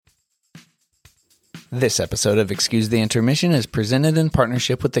This episode of Excuse the Intermission is presented in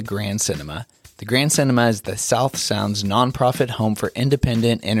partnership with the Grand Cinema. The Grand Cinema is the South Sound's nonprofit home for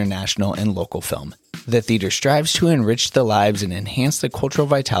independent, international, and local film. The theater strives to enrich the lives and enhance the cultural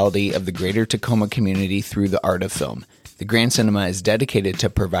vitality of the greater Tacoma community through the art of film. The Grand Cinema is dedicated to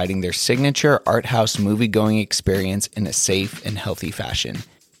providing their signature art house movie-going experience in a safe and healthy fashion.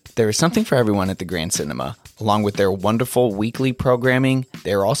 There is something for everyone at the Grand Cinema. Along with their wonderful weekly programming,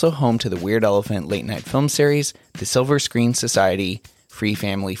 they are also home to the Weird Elephant Late Night Film Series, the Silver Screen Society, Free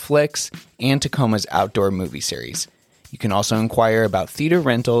Family Flicks, and Tacoma's Outdoor Movie Series. You can also inquire about theater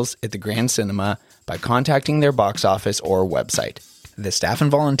rentals at the Grand Cinema by contacting their box office or website. The staff and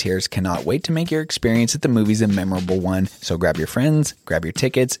volunteers cannot wait to make your experience at the movies a memorable one, so grab your friends, grab your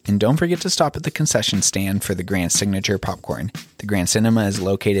tickets, and don't forget to stop at the concession stand for the Grand Signature Popcorn. The Grand Cinema is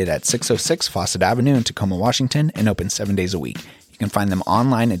located at 606 Fawcett Avenue in Tacoma, Washington, and open 7 days a week. You can find them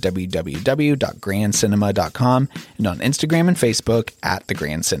online at www.grandcinema.com and on Instagram and Facebook at The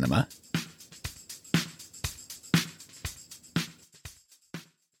Grand Cinema.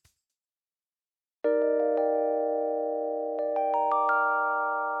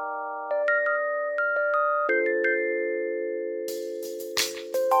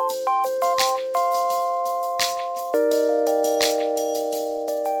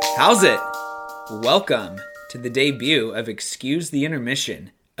 How's it? Welcome to the debut of Excuse the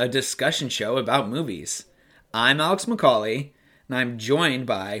Intermission, a discussion show about movies. I'm Alex McCauley, and I'm joined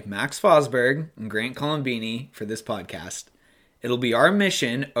by Max Fosberg and Grant Colombini for this podcast. It'll be our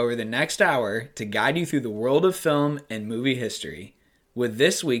mission over the next hour to guide you through the world of film and movie history, with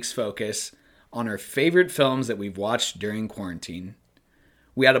this week's focus on our favorite films that we've watched during quarantine.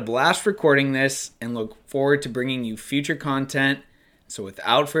 We had a blast recording this and look forward to bringing you future content. So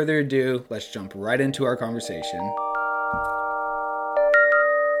without further ado, let's jump right into our conversation.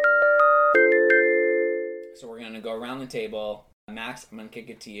 So we're going to go around the table. Max, I'm going to kick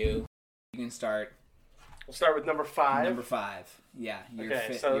it to you. You can start. We'll start with number 5. Number 5. Yeah.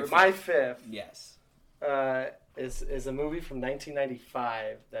 Okay, so my fifth yes. is a movie from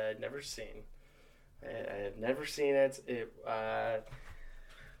 1995 that I'd never seen. I had never seen it. It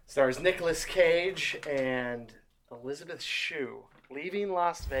stars Nicolas Cage and Elizabeth Shue. Leaving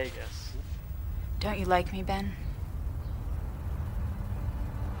Las Vegas. Don't you like me, Ben?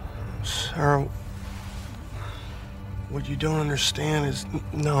 Sarah, what you don't understand is...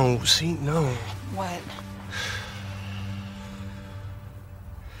 No. What?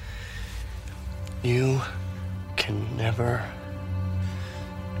 You can never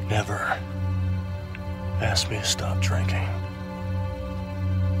ask me to stop drinking.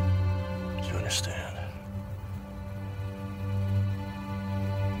 Do you understand?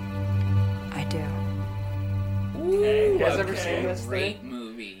 I do. Okay. You guys ever seen this Great thing?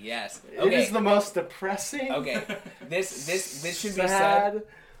 movie, yes. It is the most depressing. Okay. This should be sad. said.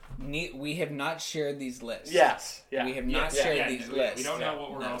 We have not shared these lists. Yes. Yeah. We have not shared these lists. We don't know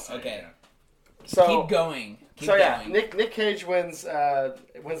what we're all saying. Okay. Yeah. So Keep going. Nick Cage wins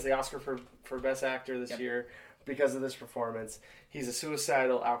the Oscar for Best Actor this year because of this performance. He's a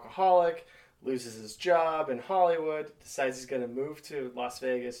suicidal alcoholic, loses his job in Hollywood, decides he's going to move to Las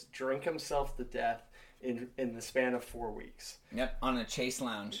Vegas, drink himself to death in the span of 4 weeks. Yep, on a Chase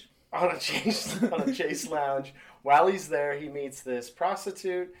Lounge. On a Chase Lounge. While he's there, he meets this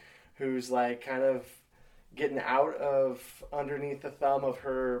prostitute who's like kind of getting out of underneath the thumb of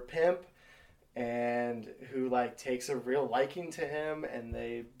her pimp, and who like takes a real liking to him, and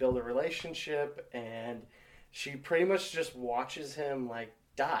they build a relationship, and she pretty much just watches him like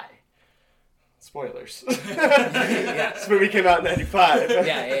die. Spoilers. This movie came out in 95.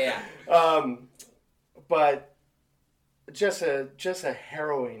 Yeah. But just a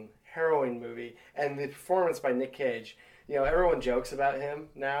harrowing movie, and the performance by Nick Cage. You know, everyone jokes about him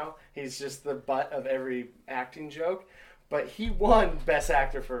now. He's just the butt of every acting joke. But he won Best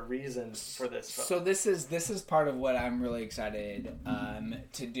Actor for a reason for this film. So this is part of what I'm really excited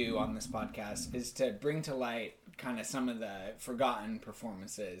to do on this podcast, is to bring to light kind of some of the forgotten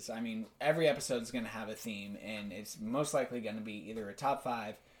performances. I mean, every episode is going to have a theme, and it's most likely going to be either a top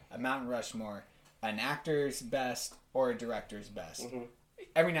 5, a Mount Rushmore, an actor's best, or a director's best. Mm-hmm.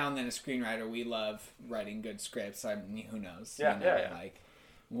 Every now and then a screenwriter, we love writing good scripts. I mean, who knows? Yeah. Like,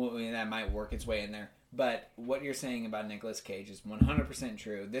 that might work its way in there. But what you're saying about Nicolas Cage is 100%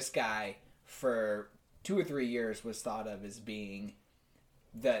 true. This guy, for 2 or 3 years, was thought of as being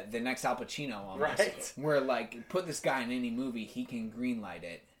the next Al Pacino almost. Right. Where, like, put this guy in any movie, he can greenlight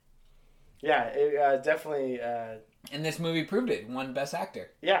it. Yeah, it definitely... and this movie proved it. Won Best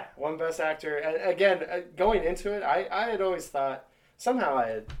Actor. Yeah, won Best Actor. And again, going into it, I had always thought... Somehow I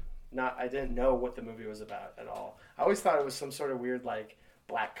had I didn't know what the movie was about at all. I always thought it was some sort of weird like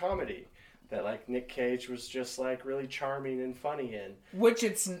black comedy that like Nick Cage was just like really charming and funny in. Which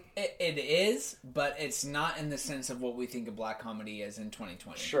it is, but it's not in the sense of what we think of black comedy is in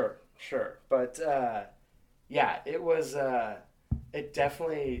 2020. Sure. But yeah, it was. It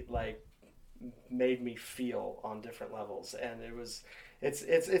definitely like made me feel on different levels, and it was. It's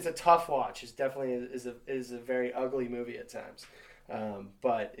a tough watch. It's definitely is a very ugly movie at times,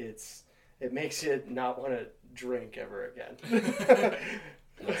 but it makes you not want to drink ever again.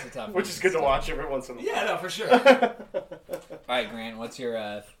 That's a tough Which is good to watch every once in a while. Yeah, no, for sure. All right, Grant, what's your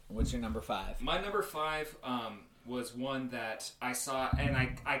number 5? My number 5 was one that I saw, and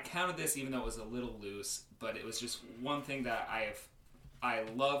I counted this even though it was a little loose, but it was just one thing that I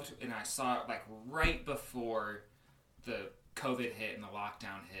loved, and I saw it like right before the COVID hit and the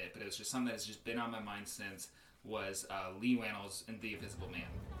lockdown hit, but it was just something that has just been on my mind since, was Leigh Whannell's in The Invisible Man.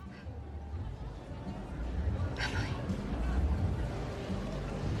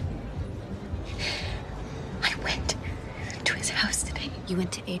 I went to his house today. You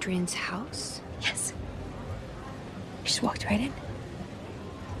went to Adrian's house? Yes. You just walked right in.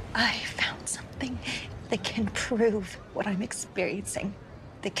 I found something that can prove what I'm experiencing.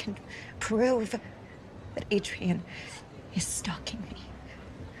 That can prove that Adrian is stalking me.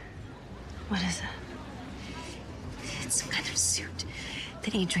 What is it? It's some kind of suit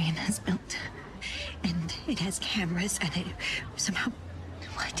that Adrian has built. And it has cameras and it somehow...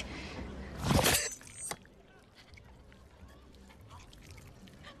 What?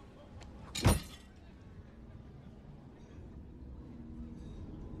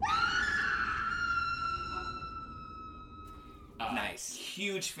 Nice.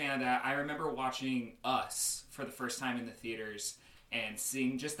 Huge fan of that. I remember watching Us for the first time in the theaters and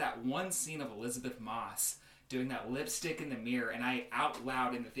seeing just that one scene of Elizabeth Moss doing that lipstick in the mirror, and I out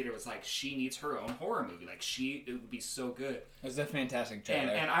loud in the theater was like, she needs her own horror movie. Like, it would be so good. It was a fantastic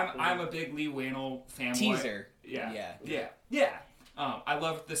trailer. And I'm a big Leigh Whannell fanboy. Teaser. Yeah. I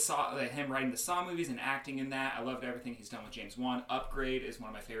loved him writing the Saw movies and acting in that. I loved everything he's done with James Wan. Upgrade is one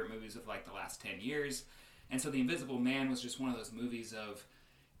of my favorite movies of like the last 10 years. And so The Invisible Man was just one of those movies of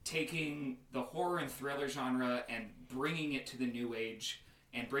taking the horror and thriller genre and bringing it to the new age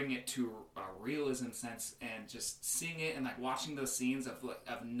and bringing it to a realism sense and just seeing it and like watching those scenes of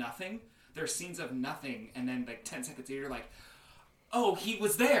nothing. There are scenes of nothing, and then like 10 seconds later, like, oh, he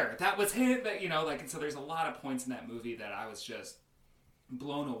was there. That was him. That, and so there's a lot of points in that movie that I was just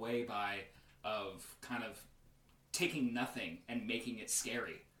blown away by, of kind of taking nothing and making it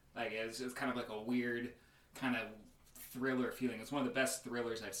scary. Like it's kind of like a weird kind of thriller feeling. It's one of the best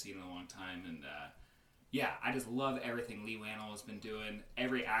thrillers I've seen in a long time, and I just love everything Leigh Whannell has been doing.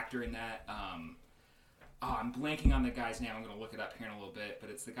 Every actor in that. I'm blanking on the guy's name. I'm going to look it up here in a little bit, but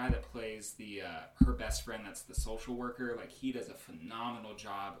it's the guy that plays her best friend. That's the social worker. Like, he does a phenomenal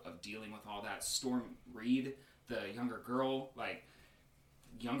job of dealing with all that. Storm Reed, the younger girl, like,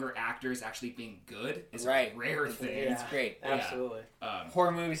 younger actors actually being good is a rare thing. Yeah, it's great. Absolutely.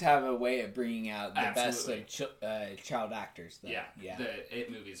 Horror movies have a way of bringing out the best of child actors. Though. Yeah. The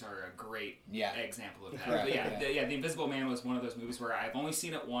It movies are a great example of that. Right. But The Invisible Man was one of those movies where I've only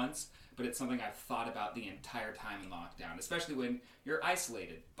seen it once, but it's something I've thought about the entire time in lockdown, especially when you're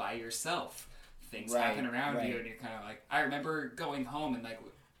isolated by yourself. Things happen around you, and you're kind of like, I remember going home and like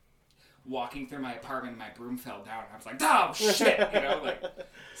walking through my apartment and my broom fell down. I was like, oh shit,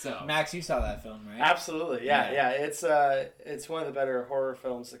 so. Max, you saw that film, right? Absolutely, yeah. It's one of the better horror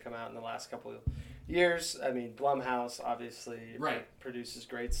films that come out in the last couple of years. I mean, Blumhouse obviously produces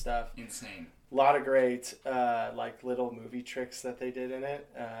great stuff. Insane. A lot of great like little movie tricks that they did in it.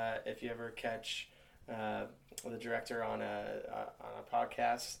 If you ever catch the director on a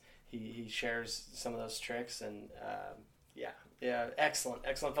podcast, he shares some of those tricks, and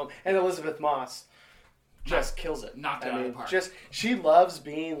excellent film. And Elizabeth Moss just kills it. Knocked it out of the park. She loves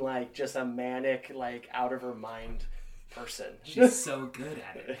being like just a manic, like out of her mind person. She's so good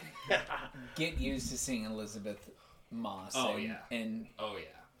at it. Get used to seeing Elizabeth Moss. And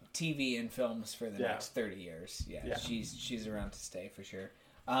TV and films for the next 30 years. Yeah. She's around to stay for sure.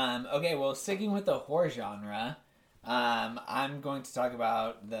 Okay, well, sticking with the horror genre, I'm going to talk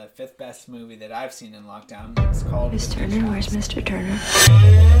about the 5th best movie that I've seen in lockdown. It's called Miss Turner, where's Mr. Turner?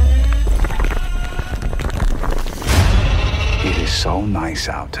 It is so nice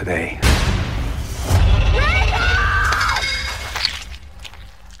out today.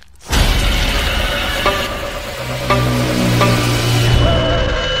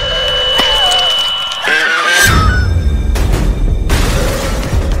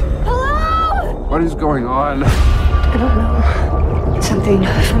 Hello? What is going on? I don't know. Something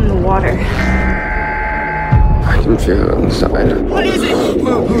moving from the water. I can feel it inside. What is it?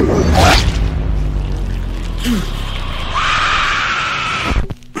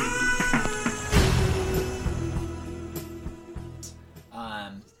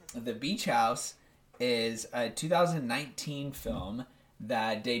 The Beach House is a 2019 film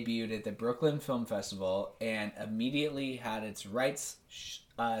that debuted at the Brooklyn Film Festival and immediately had its rights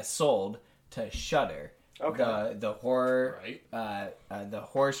sold to Shudder, the horror the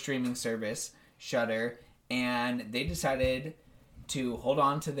horror streaming service Shudder, and they decided to hold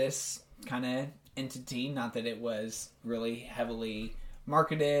on to this kind of entity. Not that it was really heavily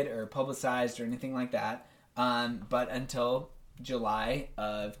marketed or publicized or anything like that, but until July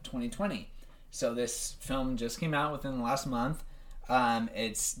of 2020. So this film just came out within the last month.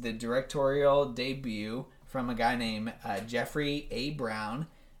 It's the directorial debut from a guy named Jeffrey A. Brown.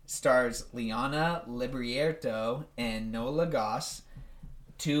 Stars Liana Libierto and Noah Lagos,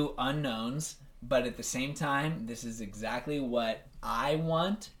 two unknowns, but at the same time, this is exactly what I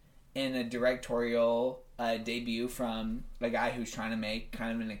want in a directorial debut from a guy who's trying to make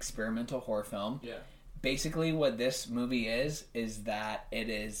kind of an experimental horror film. Yeah. Basically, what this movie is that it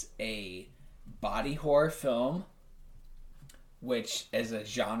is a body horror film, which is a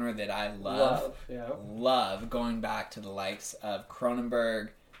genre that I love. Love going back to the likes of Cronenberg,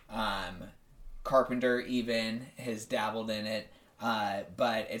 Carpenter even has dabbled in it.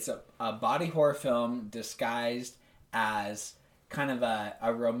 But it's a body horror film disguised as kind of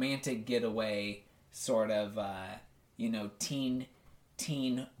a romantic getaway sort of, teen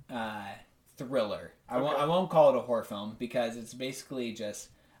thriller. I won't call it a horror film because it's basically just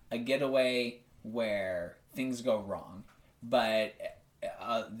a getaway where things go wrong. But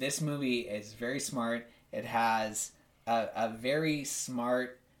this movie is very smart. It has a very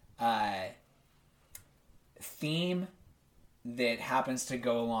smart theme that happens to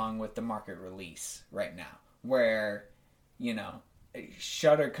go along with the market release right now, where,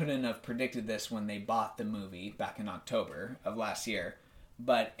 Shudder couldn't have predicted this when they bought the movie back in October of last year,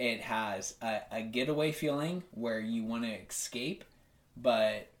 but it has a getaway feeling where you want to escape,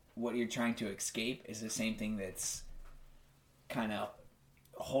 but what you're trying to escape is the same thing that's kind of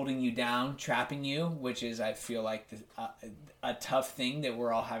holding you down, trapping you, which is, I feel like, a tough thing that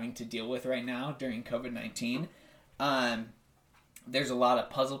we're all having to deal with right now during COVID-19. There's a lot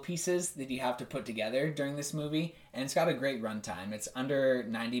of puzzle pieces that you have to put together during this movie, and it's got a great runtime. It's under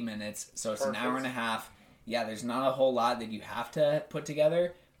 90 minutes, so it's Perfect. an hour and a half. Yeah, there's not a whole lot that you have to put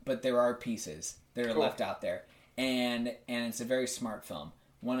together, but there are pieces that are left out there. And it's a very smart film.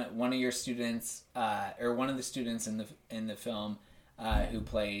 One of your students, or one of the students in the film, who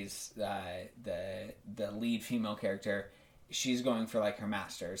plays the lead female character, she's going for like her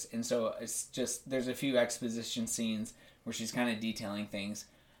master's, and so it's just there's a few exposition scenes where she's kind of detailing things,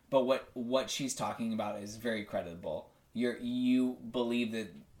 but what she's talking about is very credible. You believe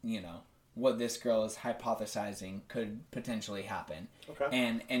that what this girl is hypothesizing could potentially happen,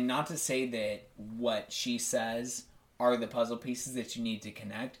 and not to say that what she says are the puzzle pieces that you need to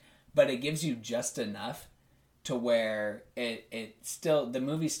connect, but it gives you just enough to where the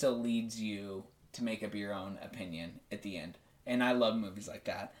movie still leads you to make up your own opinion at the end. And I love movies like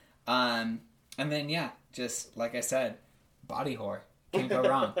that. And then, just like I said, body horror. Can't go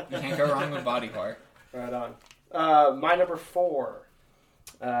wrong. You can't go wrong with body horror. Right on. My number 4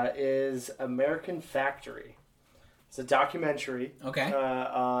 is American Factory. It's a documentary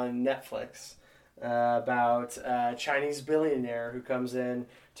on Netflix about a Chinese billionaire who comes in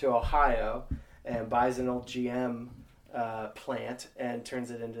to Ohio and buys an old GM plant and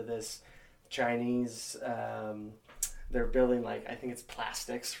turns it into this Chinese. They're building I think it's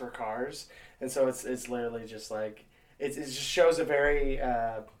plastics for cars, and so it's literally just like it just shows a very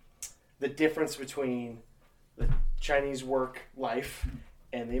the difference between the Chinese work life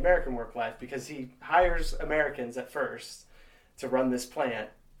and the American work life, because he hires Americans at first to run this plant,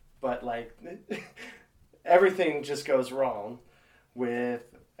 but everything just goes wrong with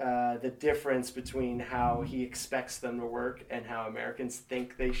the difference between how he expects them to work and how Americans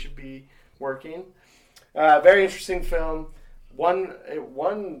think they should be working. Very interesting film. Won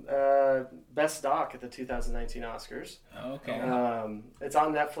Best Doc at the 2019 Oscars. Okay. It's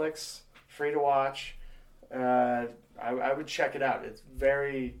on Netflix, free to watch. I would check it out. It's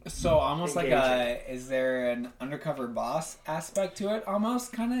very almost engaging. Is there an undercover boss aspect to it?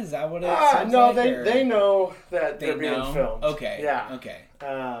 Almost, kind of. Is that what it sounds no, like? they know that they're being filmed. Okay. Yeah. Okay.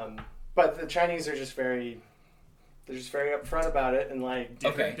 But the Chinese are just very upfront about it and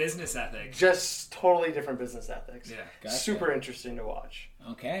different business ethics. Just totally different business ethics. Yeah. Gotcha. Super interesting to watch.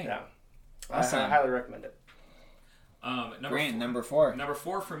 Okay. Yeah. Awesome. I highly recommend it. Grant, number 4. Number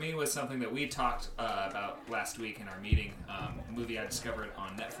 4 for me was something that we talked about last week in our meeting. A movie I discovered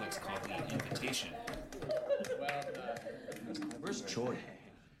on Netflix called The Invitation. Where's Joy?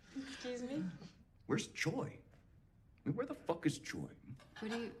 Excuse me? Where's Joy? I mean, where the fuck is Joy?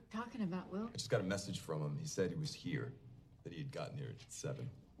 What are you talking about, Will? I just got a message from him. He said he was here, that he had gotten here at 7.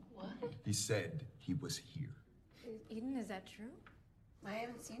 What? He said he was here. Eden, is that true? I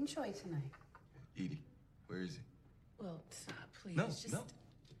haven't seen Choi tonight. Edie, where is he? Will, please. No.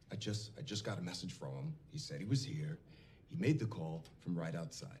 I just got a message from him. He said he was here. He made the call from right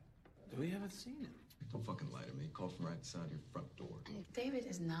outside. We haven't seen him. Don't fucking lie to me. He called from right outside your front door. If David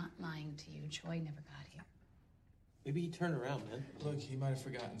is not lying to you, Choi never got here. Maybe he turned around, man. Look, he might have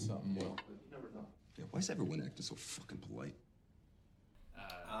forgotten something, Will. Never know. Yeah, why is everyone acting so fucking polite?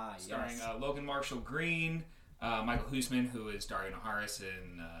 Starring Logan Marshall Green, Michael Huisman, who is Dario Naharis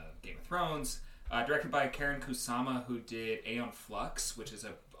in Game of Thrones. Directed by Karen Kusama, who did Aeon Flux, which is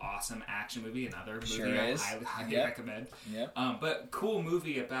an awesome action movie. Another movie I highly recommend. Yep. But cool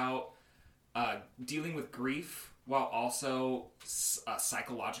movie about dealing with grief while also a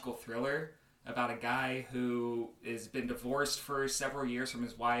psychological thriller about a guy who has been divorced for several years from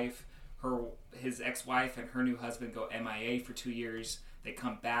his wife. His ex-wife and her new husband go MIA for 2 years. They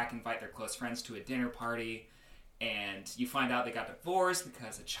come back, invite their close friends to a dinner party, and you find out they got divorced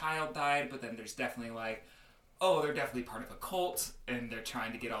because a child died, but then there's definitely they're definitely part of a cult, and they're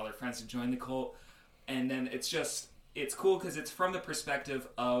trying to get all their friends to join the cult. And then it's cool because it's from the perspective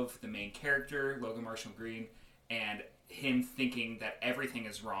of the main character, Logan Marshall Green, and him thinking that everything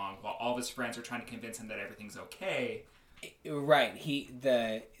is wrong while all of his friends are trying to convince him that everything's okay. Right.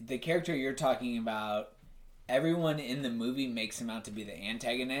 The character you're talking about, everyone in the movie makes him out to be the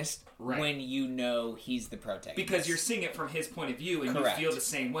antagonist when you know he's the protagonist. Because you're seeing it from his point of view and Correct. you feel the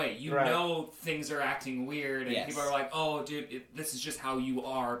same way. You know things are acting weird and people are like, oh, dude, this is just how you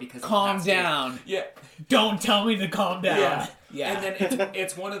are because... Calm down. Yeah. Don't tell me to calm down. Yeah. And then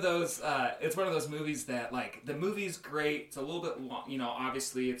it's one of those movies that, like, the movie's great. It's a little bit long,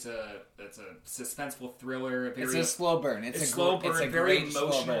 obviously it's a suspenseful thriller. It's a slow burn. It's a slow burn. It's a very great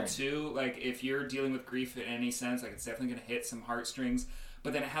emotional too. Like, if you're dealing with grief in any sense, like, it's definitely going to hit some heartstrings.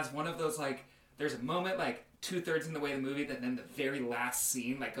 But then it has one of those, like, there's a moment, like, 2/3 in the way of the movie that then the very last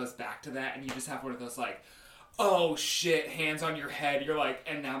scene, like, goes back to that, and you just have one of those, like, oh shit, hands on your head. You're like,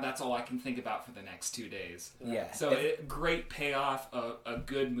 and now that's all I can think about for the next 2 days. Yeah. So great payoff, a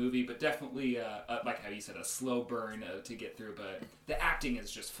good movie, but definitely, like how you said, a slow burn to get through. But the acting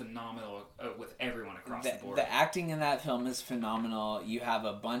is just phenomenal with everyone across the board. The acting in that film is phenomenal. You have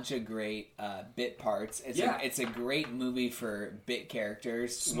a bunch of great bit parts. It's a great movie for bit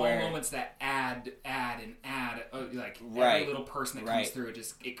characters. Small moments that add, every little person that comes through,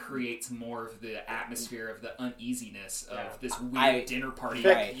 it creates more of the atmosphere of the uneasiness of this weird dinner party.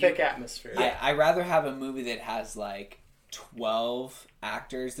 Thick atmosphere. I rather have a movie that has, like, 12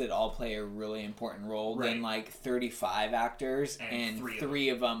 actors that all play a really important role than, like, 35 actors and three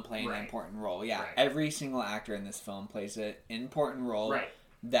of them play an important role. Yeah, every single actor in this film plays an important role. Right.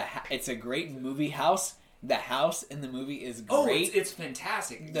 It's a great movie house. The house in the movie is great. Oh, it's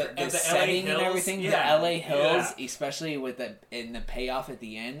fantastic. The setting and everything, the LA Hills, especially with the payoff at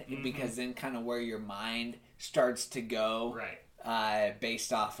the end, because then kind of where your mind starts to go,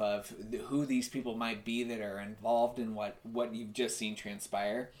 based off of who these people might be that are involved in what you've just seen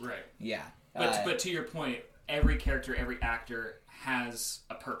transpire. Right. Yeah. But to your point, every character, every actor has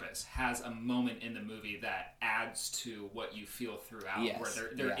a purpose, has a moment in the movie that adds to what you feel throughout. Yes. Where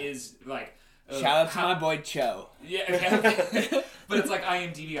there is, like... Shout out to my boy Cho. Yeah, but it's like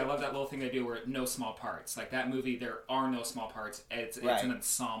IMDb. I love that little thing they do where no small parts. Like that movie, there are no small parts. It's an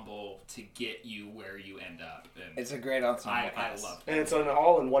ensemble to get you where you end up. And it's a great ensemble. I love it. And it's an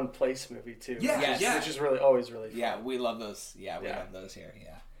all-in-one-place movie, too. Yeah. Which is always really fun. Yeah, we love those. Yeah, we love those here.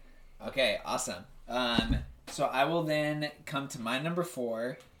 Yeah. Okay, awesome. So I will then come to my number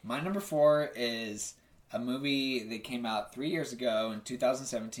 4. My number 4 is a movie that came out 3 years ago in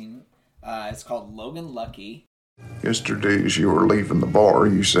 2017. It's called Logan Lucky. Yesterday, as you were leaving the bar,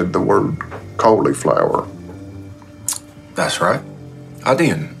 you said the word cauliflower. That's right. I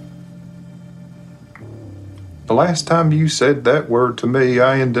didn't. The last time you said that word to me,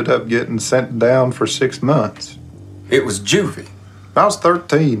 I ended up getting sent down for 6 months. It was juvie. I was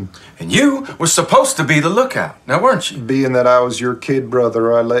 13. And you were supposed to be the lookout, now weren't you? Being that I was your kid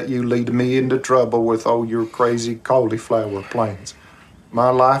brother, I let you lead me into trouble with all your crazy cauliflower plans. My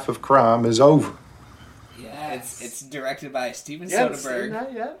life of crime is over. Yeah, it's directed by Steven Soderbergh. Soderbergh.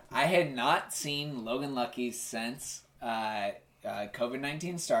 Not yet. I had not seen Logan Lucky since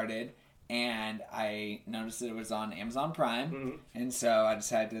COVID-19 started, and I noticed that it was on Amazon Prime, and so I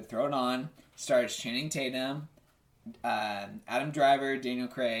decided to throw it on. Stars Channing Tatum, Adam Driver, Daniel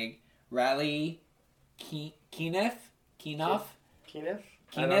Craig, Riley Keough?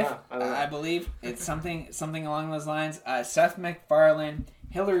 I believe it's something along those lines. Seth MacFarlane,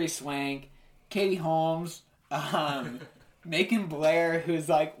 Hilary Swank, Katie Holmes, Macon Blair, who's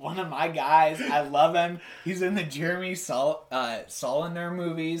like one of my guys. I love him. He's in the Jeremy Soliner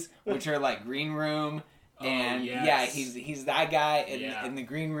movies, which are like Green Room. And yeah, he's that guy in the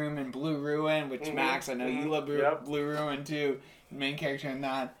Green Room and Blue Ruin, which Max, I know you love Blue Ruin too. Main character in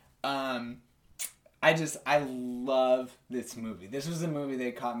that. I love this movie. This was a movie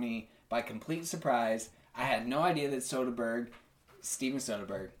that caught me by complete surprise. I had no idea that Steven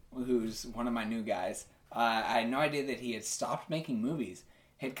Soderbergh, who's one of my new guys, I had no idea that he had stopped making movies,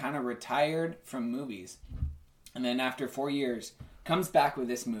 had kind of retired from movies, and then after 4 years, comes back with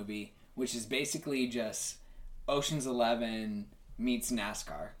this movie, which is basically just Ocean's 11 meets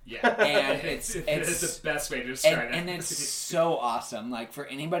NASCAR. Yeah. And it's the best way to describe it. And it's so awesome. Like, for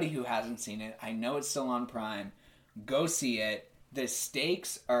anybody who hasn't seen it, I know it's still on Prime. Go see it. The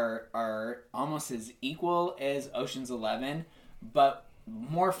stakes are almost as equal as Ocean's 11, but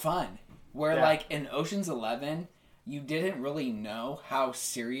more fun. Where, like, in Ocean's 11, you didn't really know how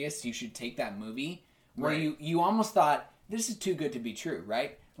serious you should take that movie. Where you almost thought, this is too good to be true,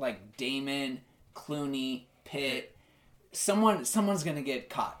 right? Like, Damon, Clooney, Pitt... Someone's gonna get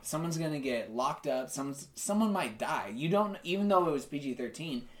caught. Someone's gonna get locked up. Someone might die. You don't, even though it was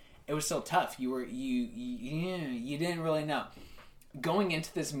PG-13, it was still tough. You didn't really know. Going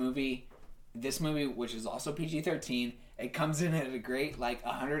into this movie, which is also PG-13, it comes in at a great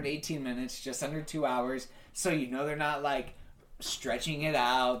 118 minutes, just under 2 hours. So they're not stretching it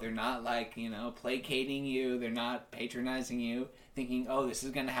out. They're not placating you. They're not patronizing you, thinking, oh, this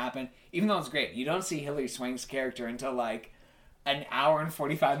is going to happen. Even though it's great. You don't see Hilary Swank's character until an hour and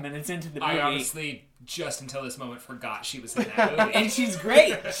 45 minutes into the movie. I honestly, just until this moment, forgot she was in that movie. And she's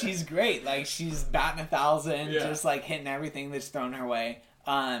great. She's great. She's batting 1,000, just hitting everything that's thrown her way.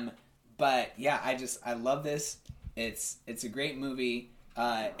 But yeah, I love this. It's a great movie.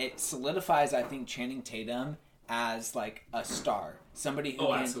 It solidifies, I think, Channing Tatum as a star, somebody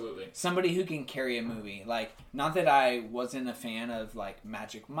who can carry a movie. Not that I wasn't a fan of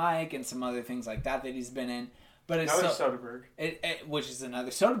Magic Mike and some other things like that he's been in, but it's Soderbergh, which is another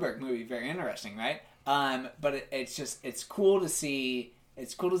Soderbergh movie, very interesting, right? But it's cool to see.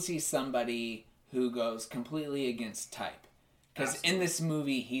 It's cool to see somebody who goes completely against type, because in this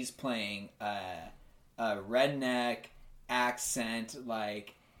movie he's playing a redneck accent,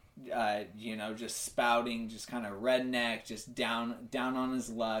 just spouting, just kind of redneck, just down on his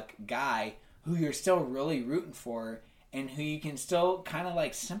luck guy who you're still really rooting for and who you can still kind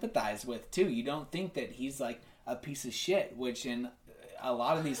of sympathize with too. You don't think that he's a piece of shit, which in a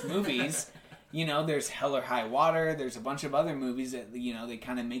lot of these movies, there's Hell or High Water, there's a bunch of other movies that, they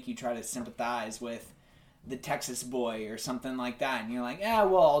kind of make you try to sympathize with the Texas boy or something like that. And you're like, yeah,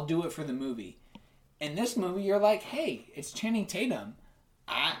 well, I'll do it for the movie. In this movie, you're like, hey, it's Channing Tatum.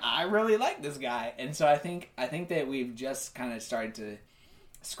 I really like this guy. And so I think that we've just kind of started to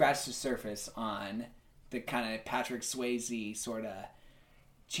scratch the surface on the kind of Patrick Swayze sort of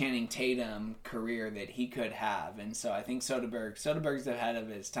Channing Tatum career that he could have. And so I think Soderbergh's ahead of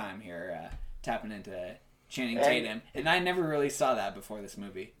his time here, tapping into Channing Tatum. And I never really saw that before this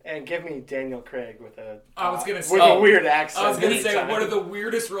movie. And give me Daniel Craig with a weird accent. I was going to say one of the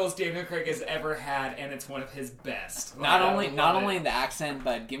weirdest roles Daniel Craig has ever had, and it's one of his best. Not only the accent,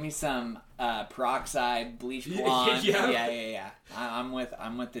 but give me some peroxide, bleach blonde. Yeah. I'm with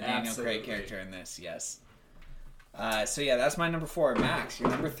the Daniel Craig character in this. Yes. So yeah, that's my number 4. Max, your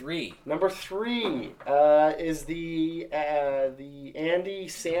number 3. Number 3 is the Andy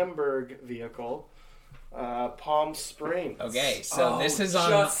Samberg vehicle. Palm Springs. Okay, so this is on.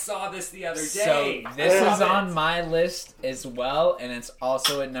 Just saw this the other day. So this is on my list as well, and it's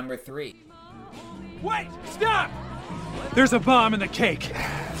also at number 3. Wait! Stop! There's a bomb in the cake.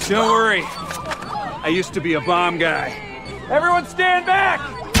 Don't worry. I used to be a bomb guy. Everyone, stand back!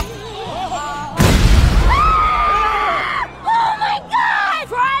 Oh my God!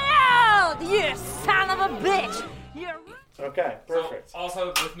 Cry out! You son of a bitch! Okay, perfect. So, also,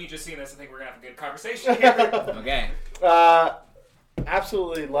 with me just seeing this, I think we're going to have a good conversation here. Okay.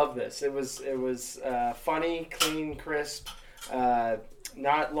 Absolutely love this. It was funny, clean, crisp,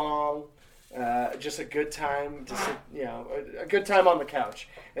 not long, just a good time to sit, a good time on the couch.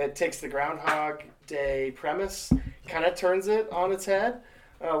 It takes the Groundhog Day premise, kind of turns it on its head,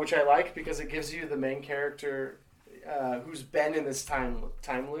 which I like because it gives you the main character who's been in this time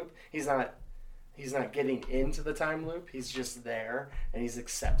loop. He's not getting into the time loop. He's just there, and he's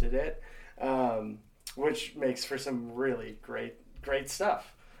accepted it, which makes for some really great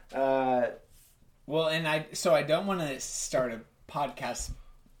stuff. Well, and I don't want to start a podcast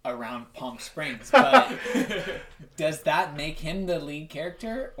around Palm Springs, but does that make him the lead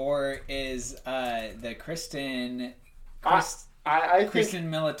character, or is the Kristen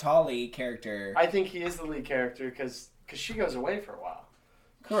Militali character? I think he is the lead character because she goes away for a while.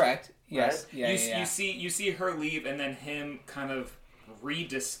 Correct. Yes. Right? Yeah. You see her leave, and then him kind of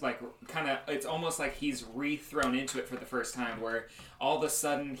it's almost like he's re-thrown into it for the first time, where all of a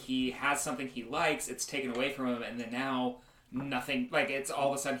sudden he has something he likes, it's taken away from him, and then now nothing, like, it's all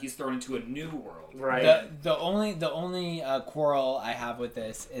of a sudden he's thrown into a new world. Right. The only quarrel I have with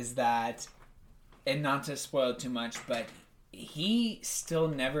this is that, and not to spoil too much, but he still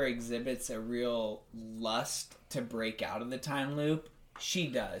never exhibits a real lust to break out of the time loop. She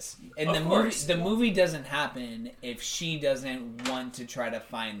does. And the movie doesn't happen if she doesn't want to try to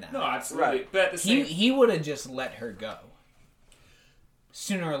find that. No, absolutely. Right. But at the same... he would have just let her go.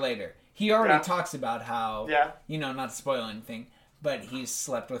 Sooner or later. He already talks about how, not to spoil anything, but he's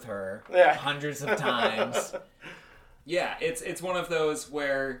slept with her hundreds of times. Yeah, it's one of those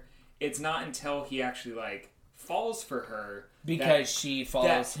where it's not until he actually, like, falls for her because she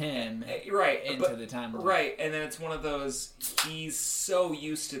follows him into the time loop. Right, and then it's one of those, he's so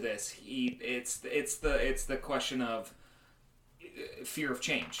used to this. It's the question of fear of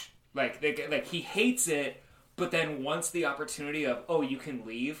change. Like he hates it, but then once the opportunity of you can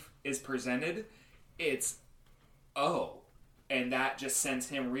leave is presented, it's and that just sends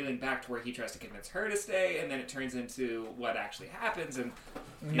him reeling back to where he tries to convince her to stay, and then it turns into what actually happens. And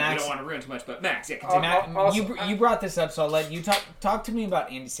Max, we don't want to ruin too much, but Max, continue. You brought this up, so I'll let you talk to me about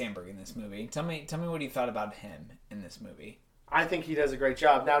Andy Samberg in this movie. Tell me what you thought about him in this movie. I think he does a great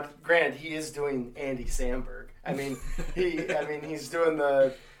job. Now, granted, he is doing Andy Samberg. I mean, he's doing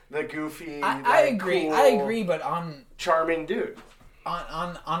the goofy. I agree. Cool, I agree, but on charming dude.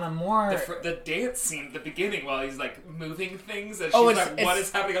 On a more the dance scene at the beginning while he's like moving things and she's what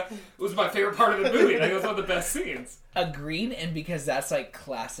is happening? It was my favorite part of the movie. I think it was one of the best scenes. Agreed, and because that's like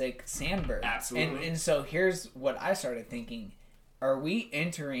classic Sandberg. Absolutely. And so here's what I started thinking: are we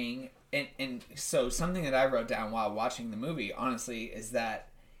entering? And so something that I wrote down while watching the movie, honestly, is that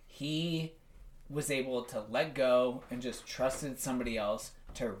he was able to let go and just trusted somebody else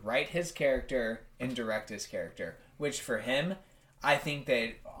to write his character and direct his character, which for him, I think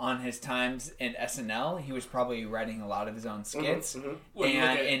that on his times in SNL, he was probably writing a lot of his own skits. Mm-hmm.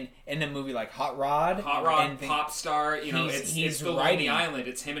 And in a movie like Hot Rod, Pop Star, he's the Lonely Island.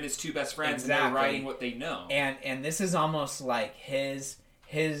 It's him and his two best friends, and they're writing what they know. And this is almost like his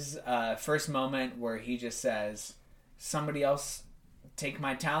first moment where he just says, "Somebody else take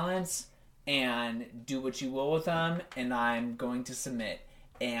my talents and do what you will with them, and I'm going to submit."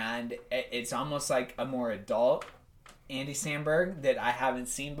 And it's almost like a more adult Andy Samberg that I haven't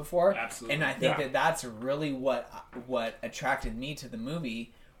seen before. Absolutely. And I think that that's really what attracted me to the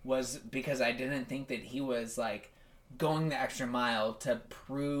movie, was because I didn't think that he was like going the extra mile to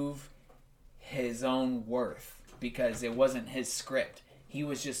prove his own worth, because it wasn't his script. He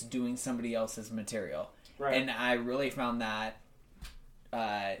was just doing somebody else's material. Right. And I really found that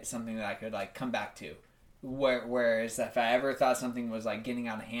something that I could like come back to. Whereas if I ever thought something was like getting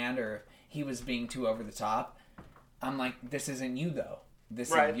out of hand or he was being too over the top, I'm like, this isn't you though.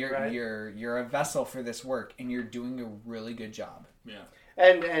 You're a vessel for this work, and you're doing a really good job. Yeah.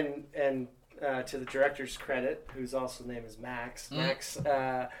 And to the director's credit, whose also name is Max. Max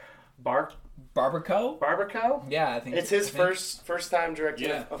Barbaco? Yeah, I think it's his first time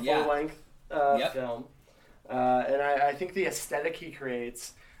directing a full length film. And I think the aesthetic he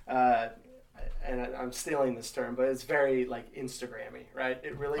creates, and I'm stealing this term, but it's very like Instagrammy, right?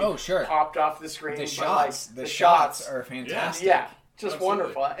 It really popped off the screen. The shots are fantastic. Yeah, just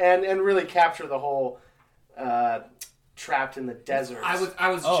wonderful, and really capture the whole trapped in the desert. I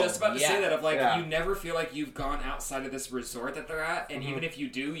was just about to say that, of like, you never feel like you've gone outside of this resort that they're at, and even if you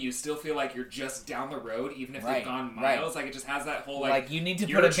do, you still feel like you're just down the road, even if they've gone miles. Like, it just has that whole like you need to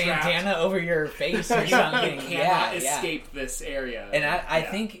put a bandana over your face or something. You cannot escape this area. And I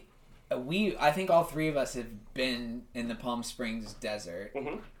think I think all three of us have been in the Palm Springs desert.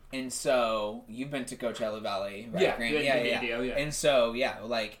 And so you've been to Coachella Valley, right? Yeah. And so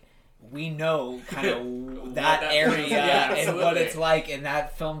like we know kind of that area and what it's like, and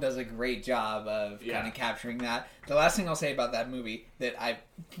that film does a great job of kind of capturing that. The last thing I'll say about that movie that I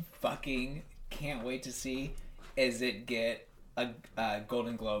fucking can't wait to see is it get a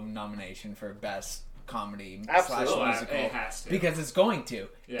Golden Globe nomination for Best comedy Absolutely. / musical. It has to. Because it's going to.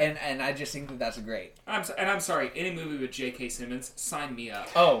 Yeah. And I just think that that's great. I'm sorry, any movie with J.K. Simmons, sign me up.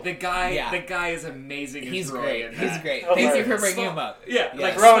 Oh, the guy is amazing. He's as Roy great. in He's that. great. Thank you for bringing him up. Yeah,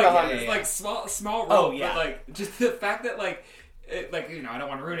 Yeah. like small role, Oh, yeah. but like just the fact that like I don't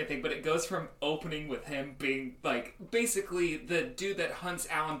want to ruin anything, but it goes from opening with him being like basically the dude that hunts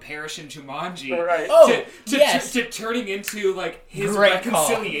Alan Parrish in Jumanji, Right. to turning into like his Great call.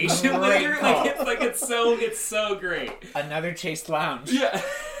 reconciliation Great later. call. It's so great. Another Chase Lounge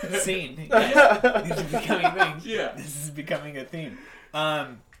scene. Yeah. These are becoming things. Yeah. This is becoming a theme.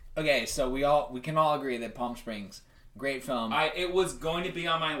 Okay, so we can all agree that Palm Springs, great film. It was going to be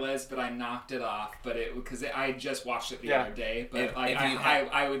on my list, but I knocked it off. But because I just watched it the other day. But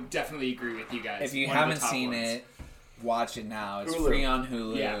I would definitely agree with you guys. If you haven't seen it, watch it now. It's free on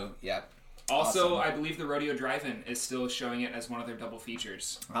Hulu. Yeah. Yep. Also, Awesome. I believe the Rodeo Drive-In is still showing it as one of their double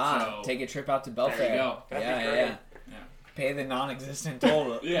features. So, take a trip out to Belfair. There you go. Yeah. Pay the non-existent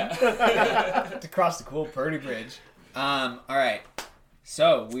toll. To cross the cool Purdy Bridge. All right.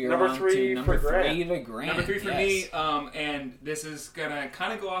 So we are Number on three to number for Grant. 3 to Grant. Number 3 for me, and this is gonna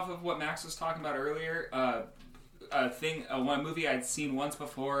kind of go off of what Max was talking about earlier. One movie I'd seen once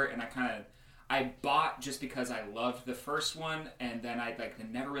before, and I bought just because I loved the first one, and then I'd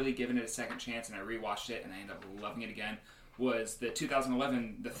never really given it a second chance, and I rewatched it, and I ended up loving it again. Was the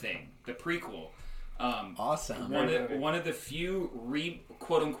 2011 The Thing, the prequel. Awesome. One of the few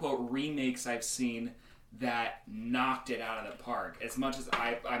quote unquote remakes I've seen that knocked it out of the park. As much as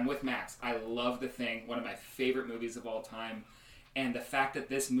I'm with Max, I love The Thing, one of my favorite movies of all time, and the fact that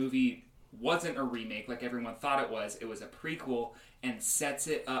this movie wasn't a remake like everyone thought it was a prequel and sets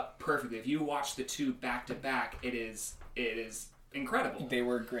it up perfectly. If you watch the two back to back, it is incredible. They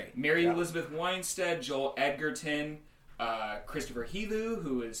were great. Mary Elizabeth Winstead, Joel Edgerton, Christopher Healey,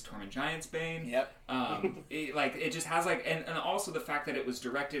 who is Tormund Giantsbane. Yep. It just has and also the fact that it was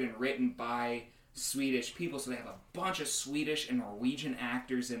directed and written by Swedish people, so they have a bunch of Swedish and Norwegian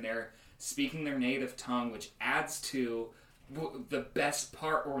actors in there speaking their native tongue, which adds to the best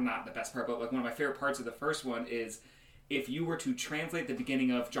part, or not the best part, but one of my favorite parts of the first one is if you were to translate the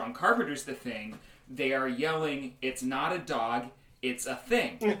beginning of John Carpenter's The Thing, they are yelling, "It's not a dog, it's a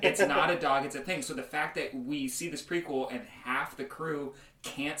thing. It's not a dog, it's a thing." So the fact that we see this prequel and half the crew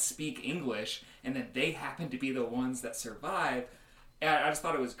can't speak English, and then they happen to be the ones that survive, I just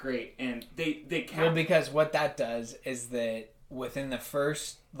thought it was great. And they kept... Well, because what that does is that within the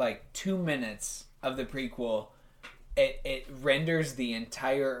first 2 minutes of the prequel, it renders the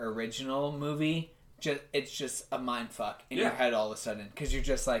entire original movie it's just a mind fuck in your head all of a sudden, because you're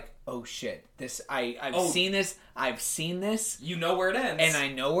just like, oh shit, I've seen this. You know where it ends, and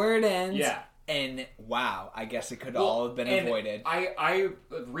I know where it ends. Yeah. And wow, I guess it could all have been avoided. I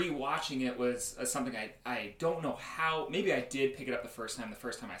rewatching it was something I don't know how. Maybe I did pick it up the first time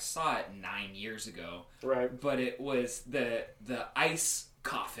I saw it 9 years ago. Right. But it was the ice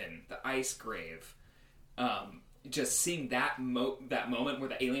coffin, the ice grave. Just seeing that moment where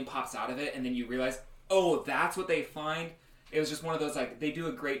the alien pops out of it, and then you realize, oh, that's what they find. It was just one of those they do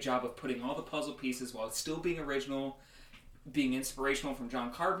a great job of putting all the puzzle pieces while still being original, being inspirational from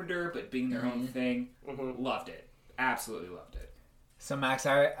John Carpenter, but being their own thing. Mm-hmm. Loved it. Absolutely loved it. So Max,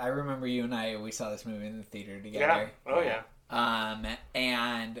 I remember you and we saw this movie in the theater together. Yeah. Oh yeah.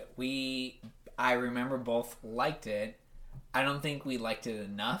 And I remember both liked it. I don't think we liked it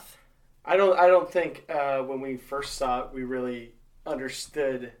enough. I don't think when we first saw it we really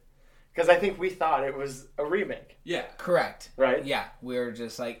understood, because I think we thought it was a remake. Yeah. Correct. Right? Yeah. We were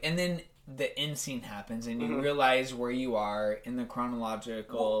just and then the end scene happens and you realize where you are in the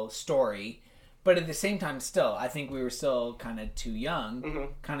chronological story. But at the same time, still, I think we were still kind of too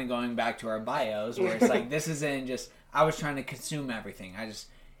young, kind of going back to our bios, where it's this isn't just, I was trying to consume everything.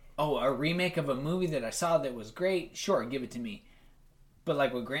 A remake of a movie that I saw that was great, sure, give it to me. But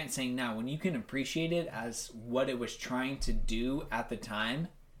like what Grant's saying now, when you can appreciate it as what it was trying to do at the time,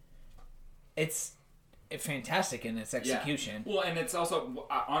 it's fantastic in its execution. Yeah. Well, and it's also,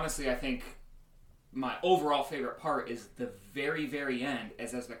 honestly, I think my overall favorite part is the very, very end,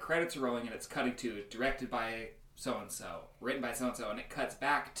 as the credits are rolling and it's cutting to directed by so-and-so, written by so-and-so, and it cuts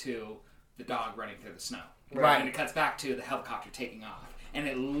back to the dog running through the snow. Right. And it cuts back to the helicopter taking off. And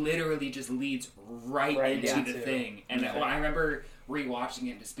it literally just leads right into the thing. And I remember rewatching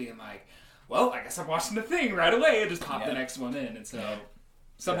it and just being like, well, I guess I'm watching the thing right away, and just pop the next one in. And so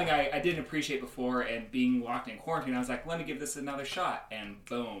something I didn't appreciate before, and being locked in quarantine, I was like, let me give this another shot. And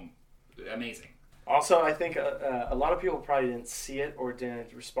boom, amazing. Also, I think a lot of people probably didn't see it or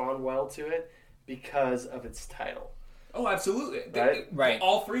didn't respond well to it because of its title. Oh, absolutely. Right?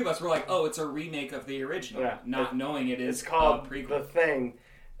 All three of us were like, oh, it's a remake of the original, not knowing it is It's called a prequel. The Thing.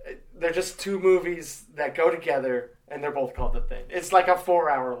 They're just two movies that go together, and they're both called The Thing. It's like a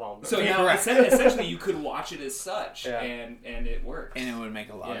 4-hour long movie. So now, essentially, you could watch it as such, Yeah. and it works. And it would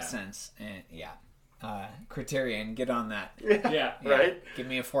make a lot of sense. And Criterion, get on that. Yeah, right? Give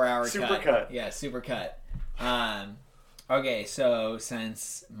me a 4-hour Super cut. Yeah, super cut. Okay, so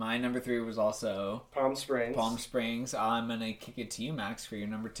since my number 3 was also Palm Springs, I'm going to kick it to you, Max, for your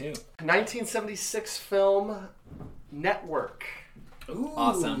number 2. 1976 film Network. Ooh.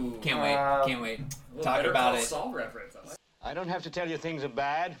 Awesome. Can't wait. Talk about it. Saul reference. I don't have to tell you things are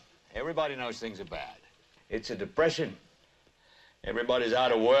bad. Everybody knows things are bad. It's a depression. Everybody's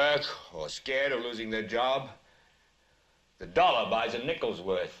out of work or scared of losing their job. The dollar buys a nickel's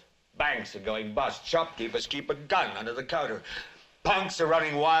worth. Banks are going bust. Shopkeepers keep a gun under the counter. Punks are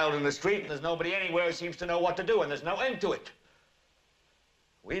running wild in the street, and there's nobody anywhere who seems to know what to do, and there's no end to it.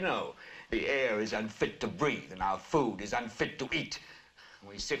 We know the air is unfit to breathe, and our food is unfit to eat.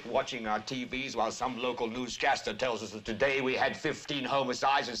 We sit watching our TVs while some local newscaster tells us that today we had 15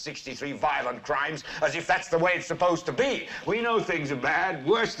 homicides and 63 violent crimes, as if that's the way it's supposed to be. We know things are bad,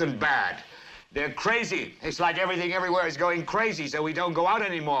 worse than bad. They're crazy. It's like everything everywhere is going crazy, so we don't go out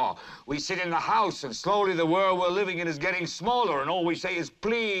anymore. We sit in the house, and slowly the world we're living in is getting smaller, and all we say is,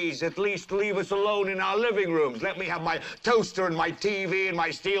 please, at least leave us alone in our living rooms. Let me have my toaster and my TV and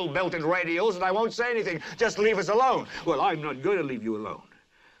my steel-belted radios, and I won't say anything. Just leave us alone. Well, I'm not going to leave you alone.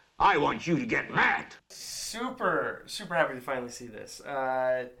 I want you to get mad. Super happy to finally see this.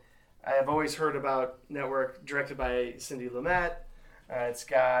 I have always heard about Network, directed by Cindy Lumet. It's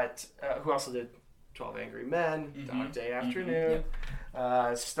got, who also did 12 Angry Men, Dog Day Afternoon,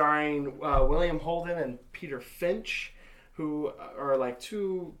 starring William Holden and Peter Finch, who are like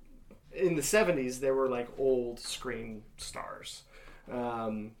two, in the 70s, they were like old screen stars.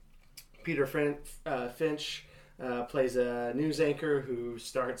 Peter Finch plays a news anchor who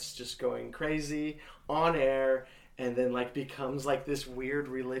starts just going crazy on air and then like becomes like this weird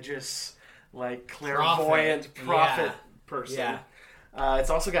religious, like clairvoyant prophet person. Yeah. It's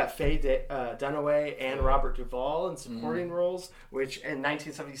also got Faye Dunaway and Robert Duvall in supporting roles, which in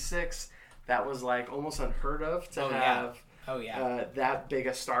 1976, that was like almost unheard of to have that big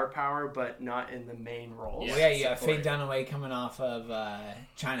a star power, but not in the main roles. Yeah. Faye Dunaway coming off of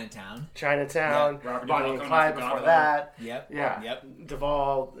Chinatown. Yep. Bonnie and Clyde before that. Yep.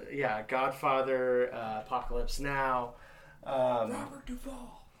 Duvall, Godfather, Apocalypse Now. Robert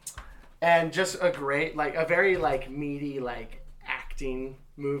Duvall. And just a great, like, a very, like, meaty, like, acting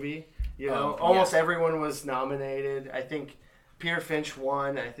movie. You know, almost everyone was nominated. I think Peter Finch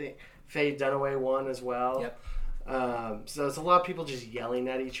won. I think Faye Dunaway won as well. Yep. So it's a lot of people just yelling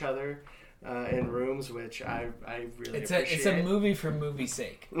at each other in rooms, which I really appreciate. It's a movie for movie's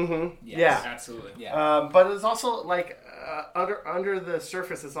sake. Mm-hmm. Yes. Yeah, absolutely. Yeah. But it's also like under the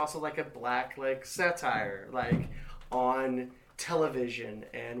surface, it's also like a black like satire, like on television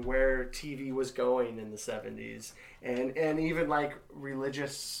and where TV was going in the 70s, and even like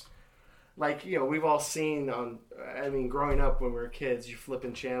religious. Like, you know, we've all seen growing up when we were kids, you're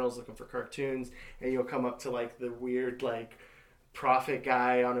flipping channels looking for cartoons, and you'll come up to, like, the weird, like, prophet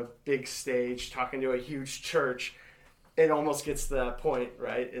guy on a big stage talking to a huge church. It almost gets to that point,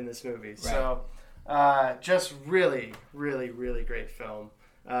 right, in this movie. Right. So, just really, really, really great film.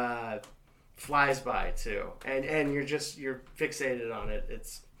 Flies by, too. And you're fixated on it.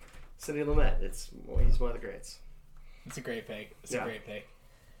 It's Sidney Lumet. He's one of the greats. It's a great pick. It's a great pick.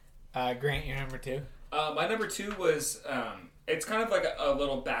 Grant, your number 2? My number 2 was, it's kind of like a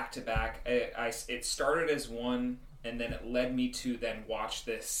little back-to-back. It started as one, and then it led me to then watch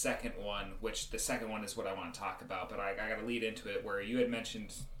the second one, which the second one is what I want to talk about, but I got to lead into it, where you had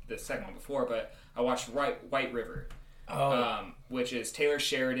mentioned the second one before, but I watched White River, which is Taylor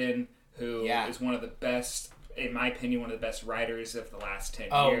Sheridan, who is one of the best, in my opinion, one of the best writers of the last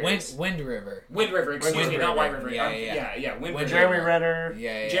 10 years. Wind River. Wind River, excuse me, not White River. Yeah. Wind River. Jeremy Renner.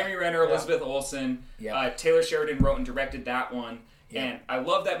 Jeremy Renner, Elizabeth Olsen. Taylor Sheridan wrote and directed that one. And I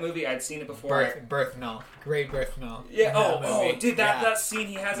love that movie. I'd seen it before. Berthnell. Great Berthnell. Yeah. Dude, that scene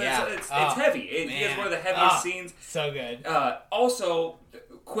he has, it's heavy. He has one of the heaviest scenes. So good. Also,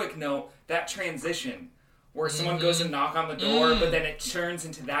 quick note, that transition where someone goes to knock on the door, but then it turns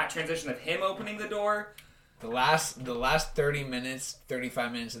into that transition of him opening the door. The last 30 minutes,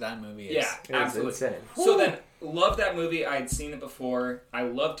 35 minutes of that movie is absolutely insane. So then, love that movie. I'd seen it before. I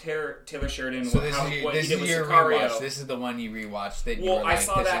love Taylor Sheridan. So this is your rewatch. This is the one you rewatched that you were like, I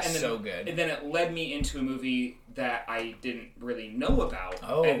saw that, and then, so good. And then it led me into a movie that I didn't really know about.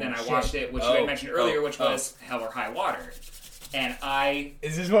 And then I watched it, which you had mentioned earlier, which was Hell or High Water. And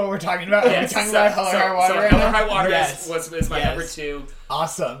Is this what we're talking about? Yes. Are we talking about Hell or High Water? So Hell or High Water is my number 2.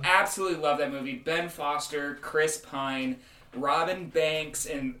 Awesome. Absolutely love that movie. Ben Foster, Chris Pine, Robin Banks,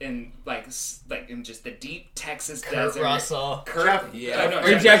 and in just the deep Texas desert. Kurt Russell.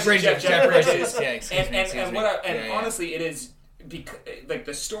 Jeff Bridges. And honestly, it is like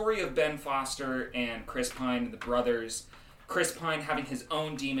the story of Ben Foster and Chris Pine, the brothers. Chris Pine having his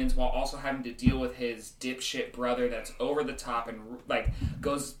own demons while also having to deal with his dipshit brother that's over the top and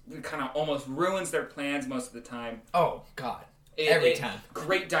goes kind of almost ruins their plans most of the time. Oh God. Every time.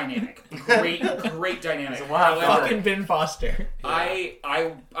 Great dynamic. Great dynamic. Fucking Ben Foster. I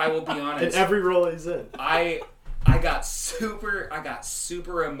will be honest. In every role he's in. I got super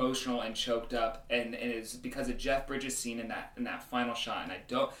emotional and choked up, and it is because of Jeff Bridges' scene in that final shot. And I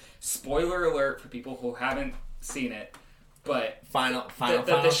don't, spoiler alert for people who haven't seen it, but final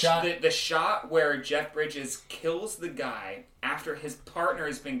shot. The shot where Jeff Bridges kills the guy after his partner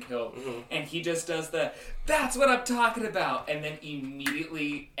has been killed, and he just does that's what I'm talking about, and then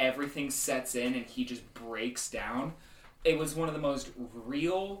immediately everything sets in and he just breaks down. It was one of the most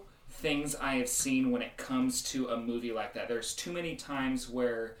real things I have seen when it comes to a movie like that. There's too many times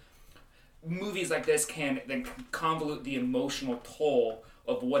where movies like this can then convolute the emotional toll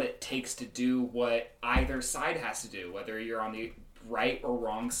of what it takes to do what either side has to do, whether you're on the right or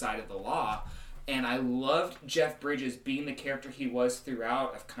wrong side of the law. And I loved Jeff Bridges being the character he was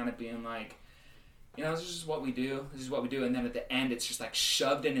throughout, of kind of being like, this is just what we do. This is what we do. And then at the end, it's just like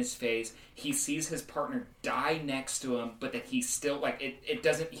shoved in his face. He sees his partner die next to him, but that he still he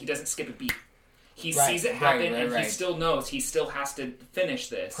doesn't skip a beat. He sees it happen, and he still knows he still has to finish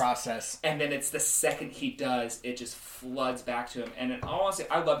this process. And then it's the second he does, it just floods back to him. And in all honesty,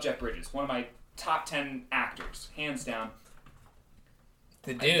 I love Jeff Bridges, one of my top 10 actors, hands down.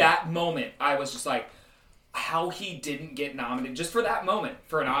 The dude. That moment, I was just like, how he didn't get nominated just for that moment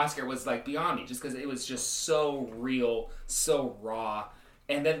for an Oscar was like beyond me, just because it was just so real, so raw.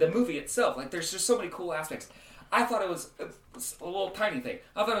 And then the movie itself, there's just so many cool aspects. I thought it was a little tiny thing.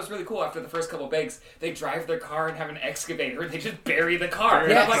 I thought it was really cool. After the first couple of banks, they drive their car and have an excavator, and they just bury the car.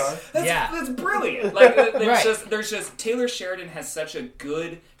 And I'm like, that's brilliant. There's just Taylor Sheridan has such a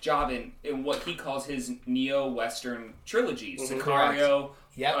good job in what he calls his neo-Western trilogy, Sicario,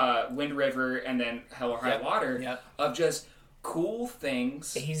 Wind River, and then Hell or High Water, of just cool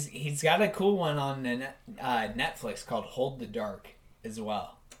things. He's got a cool one on Netflix called Hold the Dark as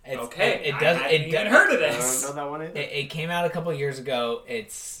well. I hadn't even heard of this. I don't know that one either. It came out a couple years ago.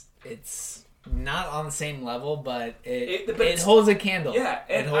 It's not on the same level, but it holds a candle. Yeah,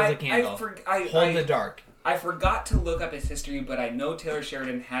 it holds a candle. Hold the Dark. I forgot to look up his history, but I know Taylor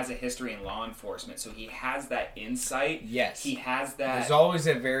Sheridan has a history in law enforcement, so he has that insight. Yes. He has that. There's always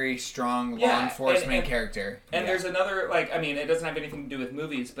a very strong law enforcement character. And there's another, it doesn't have anything to do with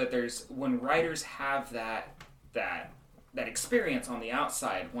movies, but there's, when writers have that experience on the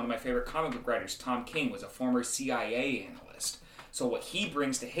outside. One of my favorite comic book writers, Tom King, was a former CIA analyst. So what he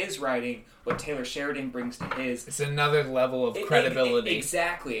brings to his writing, what Taylor Sheridan brings to his, it's another level of credibility.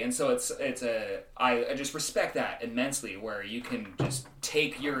 Exactly, and so I just respect that immensely, where you can just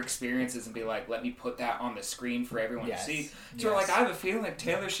take your experiences and be like, let me put that on the screen for everyone to see. So I have a feeling like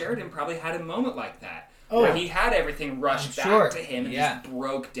Taylor Sheridan probably had a moment like that, where he had everything rushed back to him and just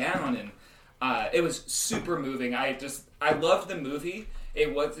broke down, and it was super moving. I loved the movie.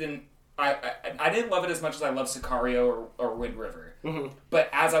 It wasn't. I didn't love it as much as I love Sicario or Wind River. Mm-hmm. But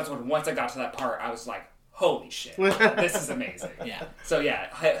once I got to that part, I was like, holy shit, this is amazing. Yeah. So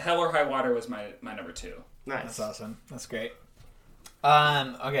Hell or High Water was my number 2. Nice. That's awesome. That's great.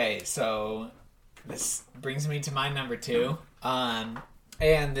 Okay, so this brings me to my number 2.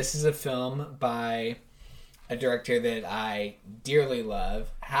 And this is a film by a director that I dearly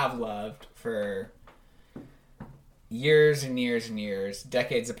have loved for years and years and years,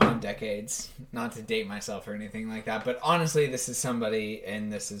 decades upon decades, not to date myself or anything like that, but honestly, this is somebody,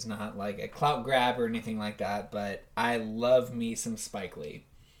 and this is not like a clout grab or anything like that, but I love me some Spike Lee.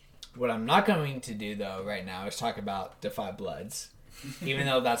 What I'm not going to do, though, right now is talk about Da 5 Bloods, even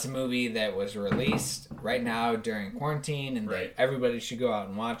though that's a movie that was released right now during quarantine, and that everybody should go out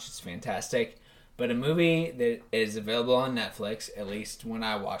and watch. It's fantastic. But a movie that is available on Netflix, at least when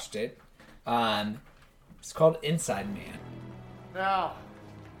I watched it, it's called Inside Man. Now,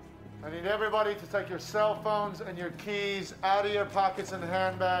 I need everybody to take your cell phones and your keys out of your pockets and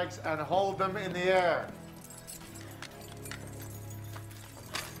handbags and hold them in the air.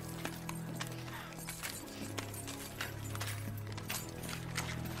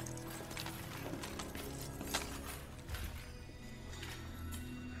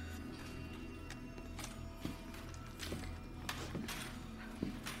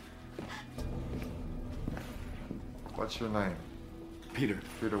 What's your name? Peter.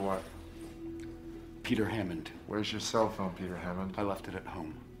 Peter what? Peter Hammond. Where's your cell phone, Peter Hammond? I left it at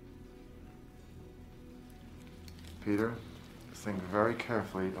home. Peter, think very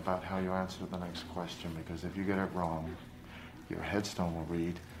carefully about how you answer the next question, because if you get it wrong, your headstone will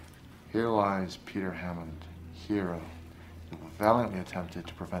read, "Here lies Peter Hammond, hero, who valiantly attempted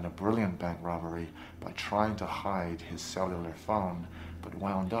to prevent a brilliant bank robbery by trying to hide his cellular phone, but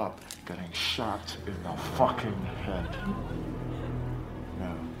wound up getting shot in the fucking head."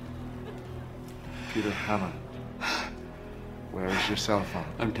 Now, Peter Hammond, where's your cell phone?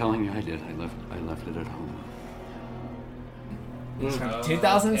 I'm telling you, I did. I left it at home. It's from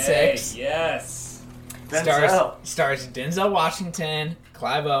 2006. Okay, yes. Stars Denzel Washington,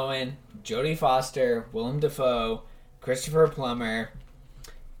 Clive Owen, Jodie Foster, Willem Dafoe, Christopher Plummer.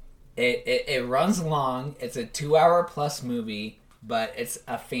 It runs long. It's a 2-hour plus movie, but it's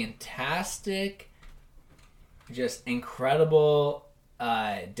a fantastic, just incredible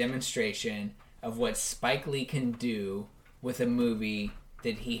demonstration of what Spike Lee can do with a movie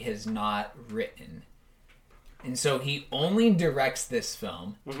that he has not written. And so he only directs this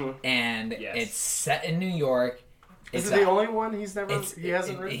film, and it's set in New York. Is it the only one he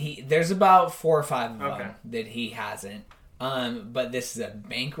hasn't written? There's about 4 or 5 of them that he hasn't. But this is a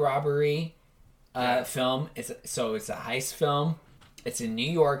bank robbery film. It's a heist film. It's a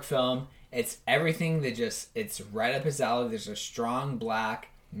New York film. It's everything that it's right up his alley. There's a strong black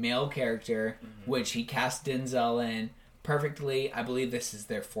male character, which he cast Denzel in perfectly. I believe this is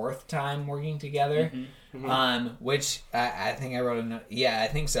their 4th time working together. Which I think I wrote a note. Yeah, I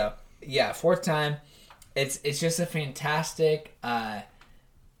think so. Yeah, 4th time. It's just a fantastic kind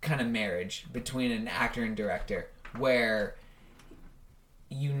of marriage between an actor and director, where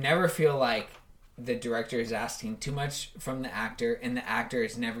you never feel like the director is asking too much from the actor, and the actor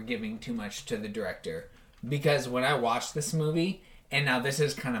is never giving too much to the director. Because when I watched this movie, and now this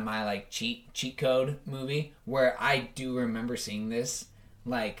is kind of my like cheat code movie, where I do remember seeing this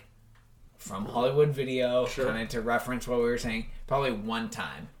like from Hollywood Video, kind of to reference what we were saying, probably one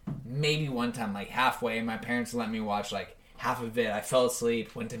time, like halfway. My parents let me watch like half of it. I fell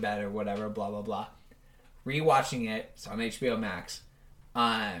asleep, went to bed or whatever, blah blah blah. Rewatching it, it's on HBO Max.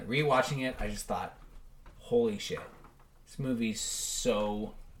 Rewatching it, I just thought, holy shit, this movie's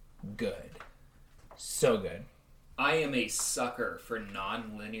so good. So good. I am a sucker for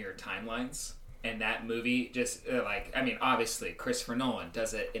non-linear timelines, and that movie just obviously Christopher Nolan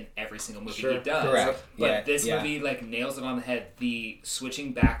does it in every single movie he does. Correct. But this movie like nails it on the head. The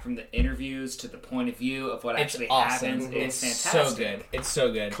switching back from the interviews to the point of view of what actually happens. It's fantastic. So good. It's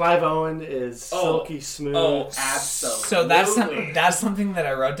so good. Clive Owen is silky smooth. Oh, absolutely. So that's something that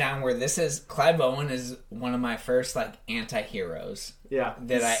I wrote down, where Clive Owen is one of my first like anti-heroes. Yeah.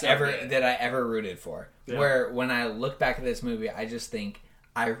 That I ever rooted for. Yeah. Where when I look back at this movie, I just think,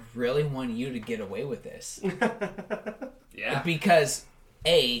 I really want you to get away with this. Yeah. Because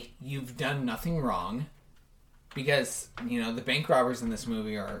you've done nothing wrong. Because, the bank robbers in this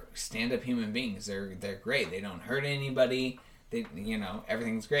movie are stand-up human beings. They're great. They don't hurt anybody. They,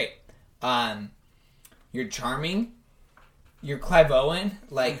 everything's great. You're charming. You're Clive Owen.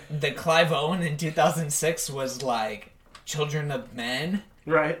 Like, the Clive Owen in 2006 was like Children of Men.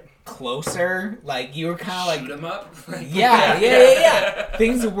 Right. Closer, like you were kind of like shoot him up. yeah.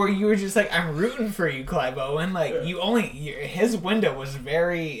 Things where you were just like, I'm rooting for you, Clive Owen. Like his window was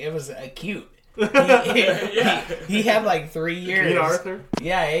it was acute. He had like 3 years. King Arthur.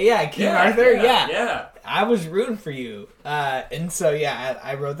 Yeah. King Arthur. Yeah. I was rooting for you, and so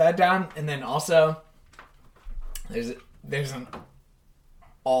I wrote that down. And then also, there's an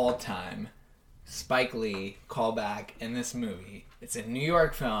all-time Spike Lee callback in this movie. It's a New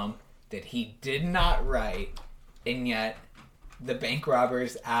York film that he did not write, and yet the bank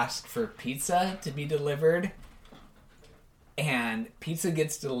robbers asked for pizza to be delivered, and pizza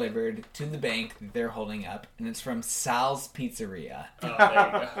gets delivered to the bank that they're holding up, and it's from Sal's Pizzeria. Oh, there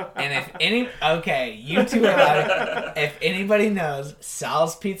you go. And you two are allowed. If anybody knows,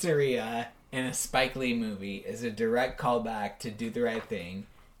 Sal's Pizzeria in a Spike Lee movie is a direct callback to Do the Right Thing,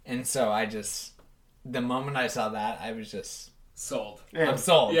 and so the moment I saw that, I was just sold. I'm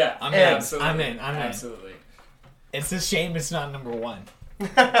sold. Yeah, I'm absolutely. in. I'm in. Absolutely. It's a shame it's not number 1.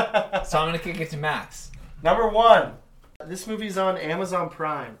 So I'm gonna kick it to Max. Number 1. This movie's on Amazon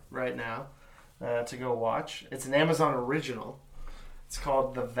Prime right now to go watch. It's an Amazon original. It's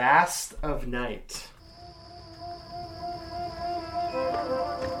called The Vast of Night.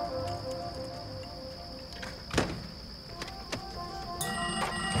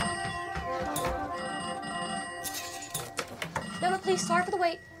 Number, please. Sorry for the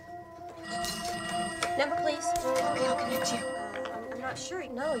wait. Number, please. Okay, I'll connect you. I'm not sure.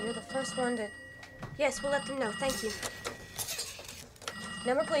 No, you're the first one to... Yes, we'll let them know. Thank you.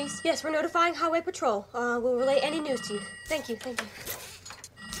 Number, please. Yes, we're notifying Highway Patrol. We'll relay any news to you. Thank you. Thank you.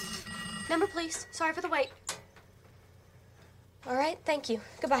 Number, please. Sorry for the wait. All right. Thank you.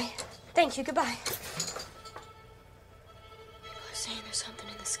 Goodbye. Thank you. Goodbye. People are saying there's something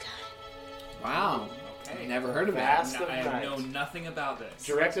in the sky. Wow. Okay. Never heard of Vast it. of I Night. know nothing about this.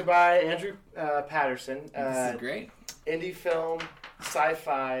 Directed by Andrew Patterson. This is great. Indie film,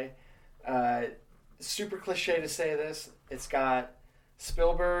 sci-fi. Super cliche to say this. It's got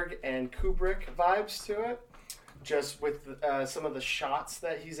Spielberg and Kubrick vibes to it, just with some of the shots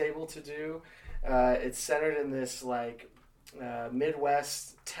that he's able to do. It's centered in this like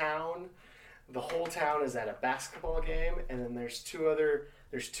Midwest town. The whole town is at a basketball game, and then there's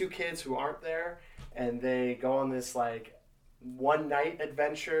two kids who aren't there, and they go on this like one night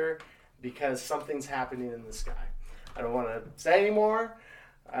adventure because something's happening in the sky. I don't want to say anymore,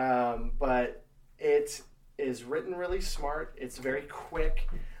 but it is written really smart. It's very quick.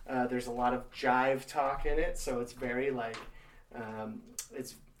 There's a lot of jive talk in it, so it's very like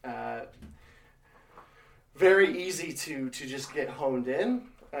it's very easy to just get honed in.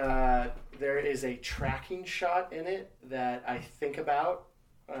 There is a tracking shot in it that I think about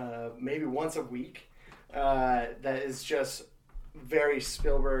maybe once a week. That is just very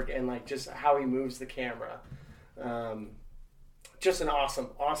Spielberg and like just how he moves the camera. Just an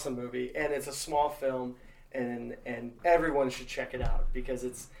awesome movie, and it's a small film, and everyone should check it out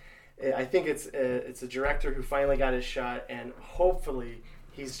because I think it's a director who finally got his shot, and hopefully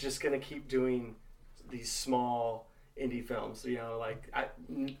he's just gonna keep doing these small indie films. You know, like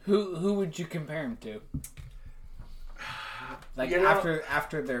Who would you compare him to? Like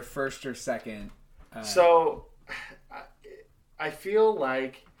after their first or second. So I feel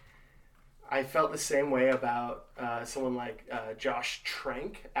like I felt the same way about someone like Josh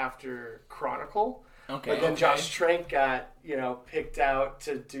Trank after Chronicle. Okay. But then Josh Trank got, picked out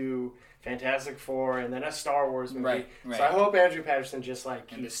to do Fantastic Four and then a Star Wars movie. Right. So I hope Andrew Patterson just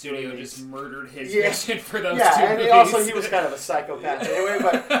And the studio just murdered his Yeah. vision for those two Yeah, movies. and he was kind of a psychopath anyway,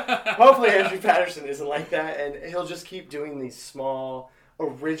 but hopefully Andrew Patterson isn't like that, and he'll just keep doing these small,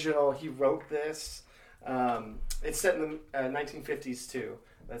 original, he wrote this. It's set in the 1950s too.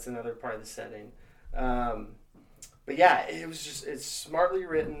 That's another part of the setting. But yeah, it's smartly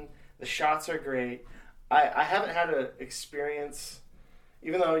written. The shots are great. I haven't had an experience,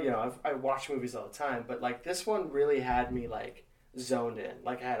 even though, I watch movies all the time, but like this one really had me like zoned in.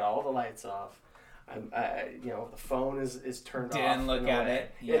 Like I had all the lights off. The phone is turned off. Didn't look at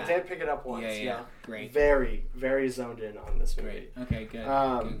it. Yeah. It did pick it up once. Yeah. Great. Very, very zoned in on this movie. Great. Okay, good.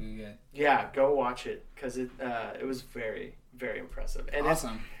 Good. Yeah, go watch it because it was very, very impressive. And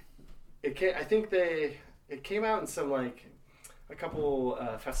awesome. I think it came out in some like a couple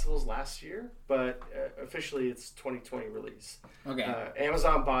festivals last year, but officially it's 2020 release. Okay.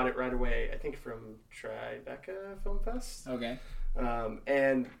 Amazon bought it right away. I think from Tribeca Film Fest. Okay.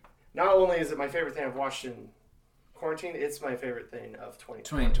 And not only is it my favorite thing I've watched in quarantine, it's my favorite thing of 2020.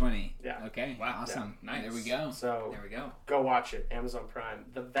 2020. Yeah. Okay. Wow. Awesome. Yeah. Nice. There we go. So there we go. Go watch it. Amazon Prime.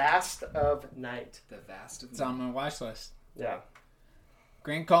 The Vast of Night. The Vast of Night. It's on my watch list. Yeah.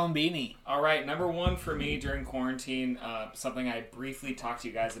 Grant Colombini. All right, number one for me during quarantine, something I briefly talked to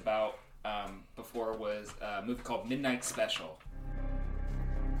you guys about before was a movie called Midnight Special.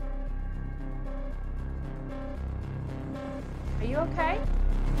 Are you okay?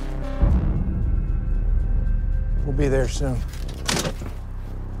 We'll be there soon.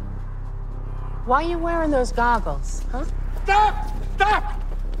 Why are you wearing those goggles, huh? Stop! Stop!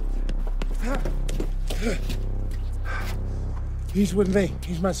 He's with me.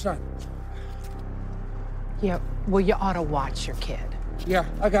 He's my son. Yeah, well, you ought to watch your kid. Yeah,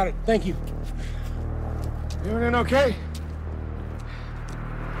 I got it. Thank you. Everything okay?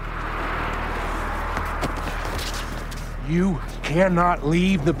 You cannot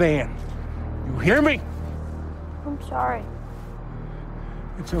leave the van. You hear me? I'm sorry.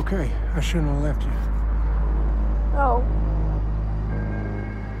 It's okay. I shouldn't have left you. No.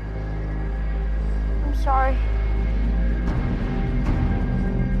 I'm sorry.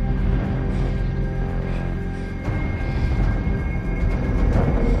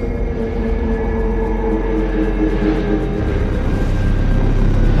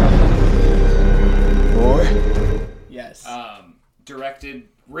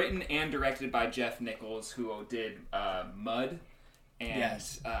 written and directed by Jeff Nichols, who did Mud. And,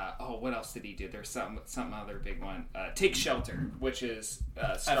 yes. What else did he do? There's some other big one. Take Shelter, which is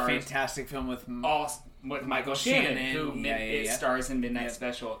a fantastic film with Michael Shannon, who stars in Midnight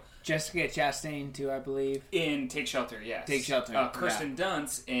Special. Jessica Chastain too, I believe. In Take Shelter, yes. Take Shelter. Kirsten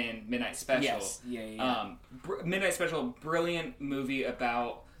Dunst in Midnight Special. Yes. Yeah. Midnight Special, brilliant movie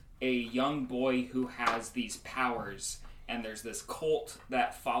about a young boy who has these powers, and there's this cult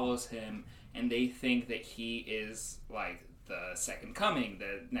that follows him, and they think that he is like the second coming,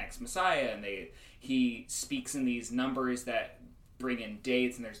 the next Messiah, and he speaks in these numbers that bring in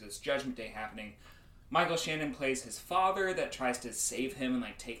dates, and there's this judgment day happening. Michael Shannon plays his father that tries to save him and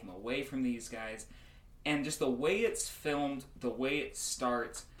like take him away from these guys, and just the way it's filmed, the way it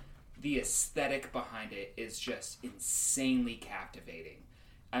starts, the aesthetic behind it is just insanely captivating.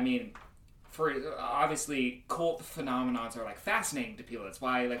 I mean, for obviously cult phenomenons are like fascinating to people. That's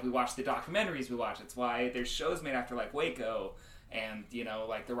why like we watch the documentaries we watch. It's why there's shows made after like Waco and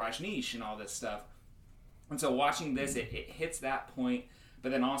like the Rajneesh and all this stuff. And so watching this, it hits that point.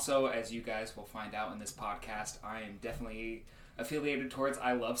 But then also, as you guys will find out in this podcast, I am definitely affiliated towards.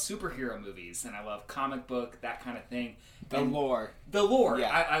 I love superhero movies and I love comic book, that kind of thing. The lore. Yeah.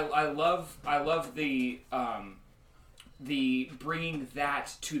 I love the bringing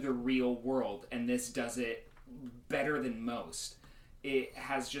that to the real world, and this does it better than most. It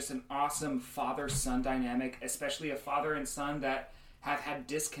has just an awesome father-son dynamic, especially a father and son that have had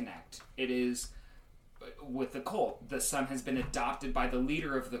disconnect. It is with the cult. The son has been adopted by the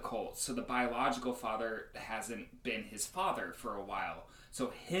leader of the cult, so the biological father hasn't been his father for a while.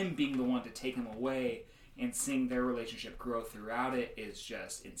 So him being the one to take him away and seeing their relationship grow throughout it is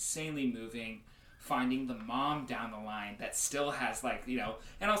just insanely moving. Finding the mom down the line that still has like,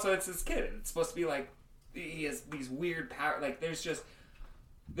 and also it's this kid. It's supposed to be like, he has these weird power. Like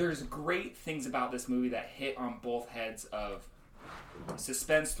there's great things about this movie that hit on both heads of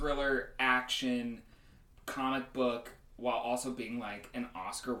suspense thriller, action, comic book, while also being like an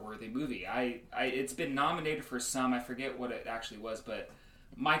Oscar-worthy movie. It's been nominated for some, I forget what it actually was, but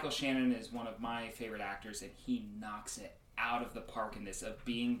Michael Shannon is one of my favorite actors, and he knocks it out of the park in this, of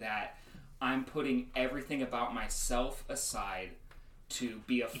being that I'm putting everything about myself aside to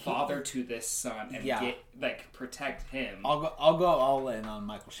be a father to this son and protect him. I'll go all in on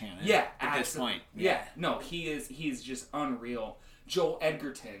Michael Shannon. Yeah, at this point. Yeah, no, he's just unreal. Joel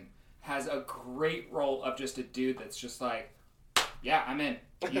Edgerton has a great role of just a dude that's just like, yeah, I'm in.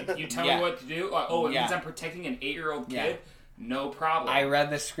 You tell me what to do. It means I'm protecting an 8-year-old kid. No problem. I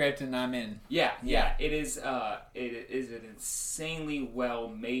read the script and I'm in. Yeah. It is an insanely well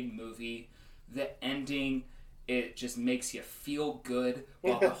made movie. The ending, it just makes you feel good,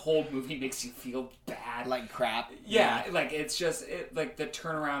 while the whole movie makes you feel bad, like crap. Yeah, like it's just like the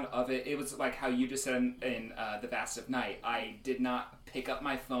turnaround of it. It was like how you just said in The Vast of Night. I did not pick up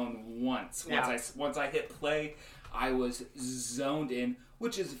my phone once. Once I hit play, I was zoned in,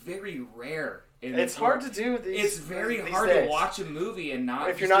 which is very rare. It's hard to do these. It's very hard days. to watch a movie and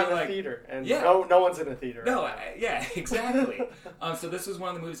not if you're not in a theater, and no one's in a theater. No, exactly. So this was one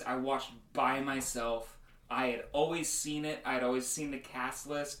of the movies I watched by myself. I had always seen it. I had always seen the cast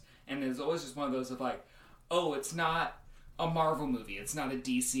list, and it was always just one of those of like, oh, it's not a Marvel movie, it's not a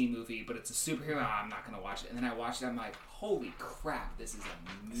DC movie, but it's a superhero. Oh, I'm not gonna watch it. And then I watched it. I'm like, holy crap, this is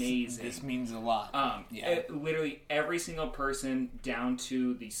amazing. This means a lot. Literally every single person, down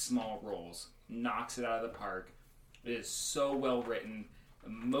to the small roles, knocks it out of the park. It is so well written,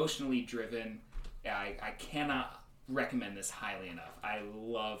 emotionally driven. I cannot recommend this highly enough. I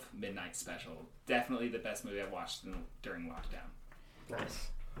love Midnight Special. Definitely the best movie I've watched during lockdown. Nice.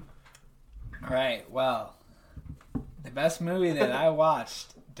 All right, well, the best movie that I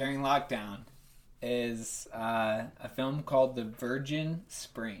watched during lockdown is a film called The Virgin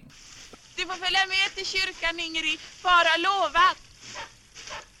Spring. Du får följa med till kyrkan, Ingrid. Bara lovat.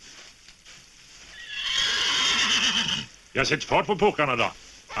 Jag sätter fart på puckarna då.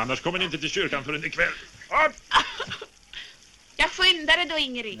 Annars kommer ni inte till kyrkan förrän ikväll. Upp! Jag skyndar dig då,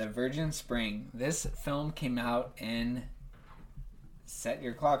 Ingrid. The Virgin Spring. This film came out in, set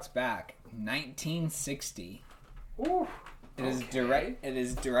your clocks back, 1960. Ooh. It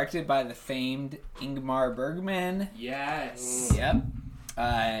is directed by the famed Ingmar Bergman. Yes. Yep.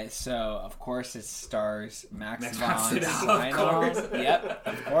 So of course it stars Max von Sydow. Of course. Yep,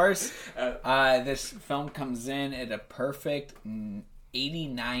 of course. This film comes in at a perfect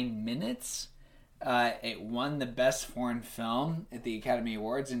 89 minutes. It won the Best Foreign Film at the Academy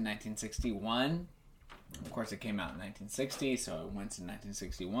Awards in 1961. Of course, it came out in 1960, so it went to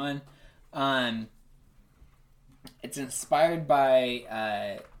 1961. It's inspired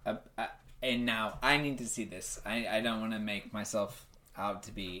by and now I need to see this. I don't want to make myself out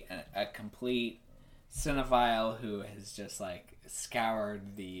to be a complete cinephile who has just like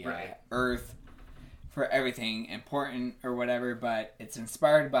scoured the earth for everything important or whatever, but it's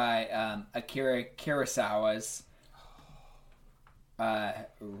inspired by Akira Kurosawa's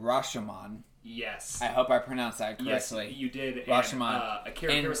Rashomon. Yes. I hope I pronounced that correctly. Yes, you did. Rashomon.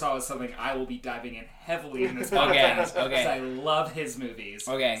 Akira Kurosawa is something I will be diving in heavily in this podcast. Okay. Because I love his movies.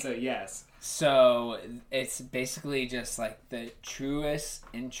 Okay. So, yes. So, it's basically just like the truest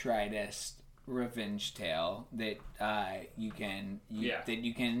and tritest revenge tale that you can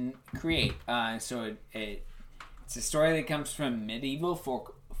create. So it's a story that comes from medieval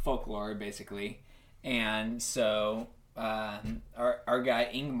folklore, basically, and so our guy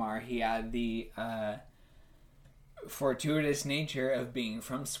Ingmar, he had the fortuitous nature of being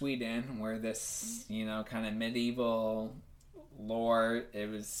from Sweden, where this kind of medieval lore. It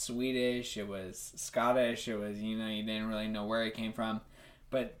was Swedish, it was Scottish, it was you didn't really know where it came from.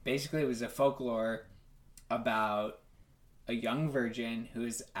 But basically, it was a folklore about a young virgin who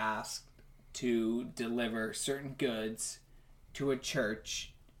is asked to deliver certain goods to a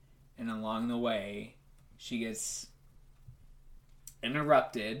church, and along the way, she gets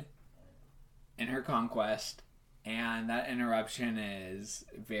interrupted in her conquest, and that interruption is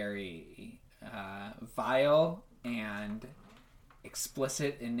very vile and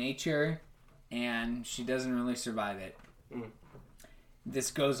explicit in nature, and she doesn't really survive it.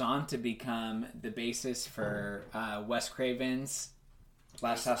 This goes on to become the basis for Wes Craven's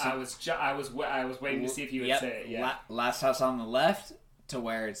Last House. I was waiting to see if you would say it. Yeah. Last House on the Left, to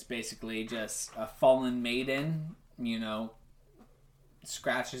where it's basically just a fallen maiden,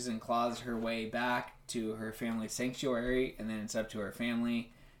 scratches and claws her way back to her family's sanctuary, and then it's up to her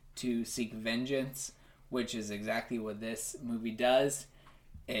family to seek vengeance, which is exactly what this movie does.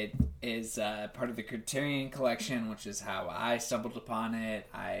 It is part of the Criterion Collection, which is how I stumbled upon it.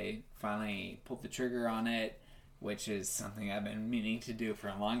 I finally pulled the trigger on it, which is something I've been meaning to do for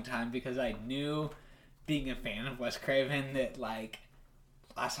a long time, because I knew, being a fan of Wes Craven, that like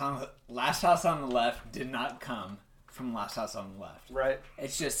Last House on the Left did not come from Last House on the Left. Right.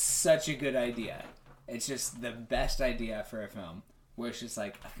 It's just such a good idea. It's just the best idea for a film, where it's just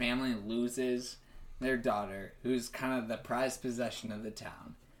like a family loses their daughter, who's kind of the prized possession of the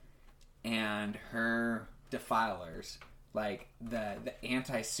town, and her defilers, like the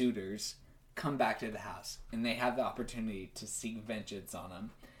anti-suitors, come back to the house, and they have the opportunity to seek vengeance on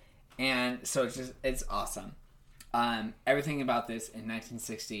them. And so it's awesome. Everything about this in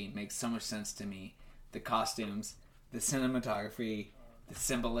 1960 makes so much sense to me. The costumes, the cinematography, the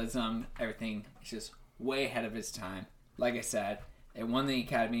symbolism, everything is just way ahead of its time. Like I said, it won the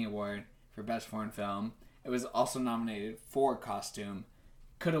Academy Award for Best Foreign Film. It was also nominated for costume.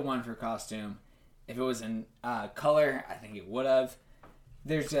 Could have won for costume. If it was in color, I think it would have.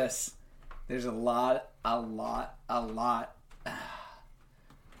 There's a lot of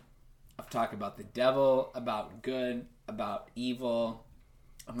talk about the devil, about good, about evil.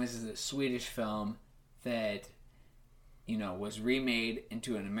 And this is a Swedish film that was remade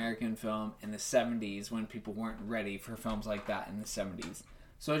into an American film in the 70s, when people weren't ready for films like that in the 70s.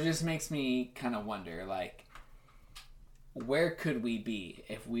 So it just makes me kind of wonder, like, where could we be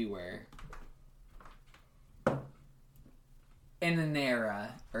if we were in an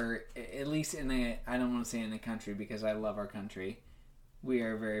era, or at least in I don't want to say in a country, because I love our country. We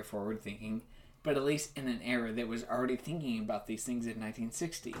are very forward thinking, but at least in an era that was already thinking about these things in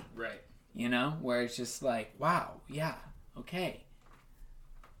 1960. Right. Where it's just like, wow, yeah, okay.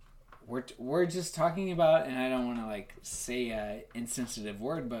 We're just talking about, and I don't want to like say a insensitive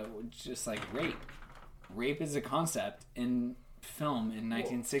word, but just like rape. Rape is a concept in film in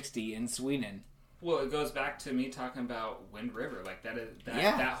 1960 in Sweden. Well, it goes back to me talking about Wind River. Like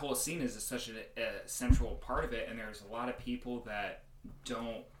that whole scene is such a central part of it, and there's a lot of people that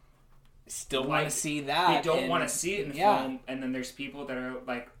don't still want to see that. They don't want to see it in film, and then there's people that are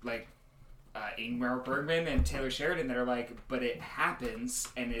like Ingmar Bergman and Taylor Sheridan that are like, but it happens,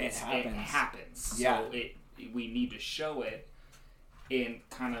 and it happens. Yeah. So we need to show it in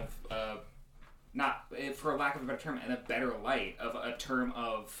kind of not, for lack of a better term, in a better light, of a term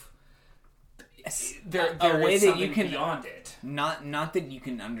of there way is that something you can beyond it. Not that you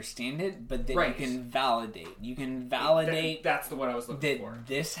can understand it, but that Right. you can validate. You can validate That's what I was looking that for.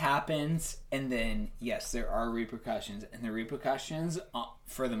 this happens, and then yes, there are repercussions, and the repercussions,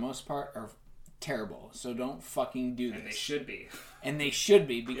 for the most part, are terrible. So don't fucking do this. And they should be. And they should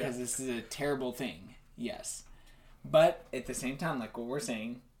be, because this is a terrible thing. Yes, but at the same time, like what we're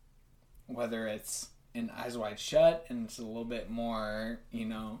saying, whether it's in Eyes Wide Shut, and it's a little bit more,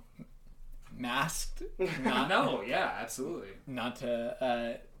 masked. No, yeah, absolutely. Not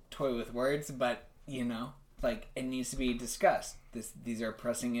to toy with words, but, like, it needs to be discussed. These are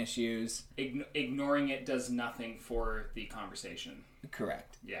pressing issues. Ignoring it does nothing for the conversation.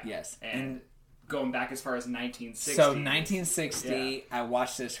 Correct. Yeah. Yes. And going back as far as 1960. So 1960, I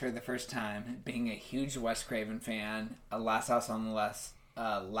watched this for the first time, being a huge Wes Craven fan, a Last House on the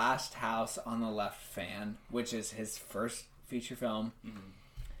Left fan, which is his first feature film. Mm-hmm.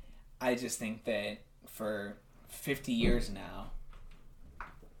 I just think that for 50 years now,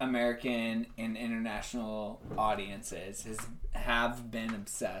 American and international audiences have been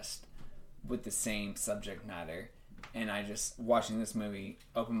obsessed with the same subject matter, and watching this movie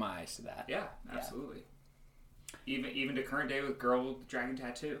opened my eyes to that. Yeah, absolutely. Yeah. Even to current day with Girl with Dragon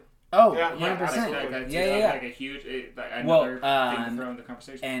Tattoo. Oh, yeah, 100%. Yeah. Like a huge, another thing to throw in the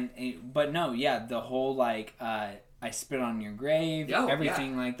conversation. But no, the whole like I Spit on Your Grave,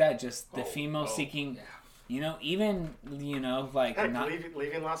 everything like that. Just the female seeking. Yeah. Even like Heck, not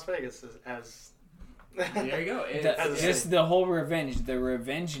leaving Las Vegas as there you go. Just the whole the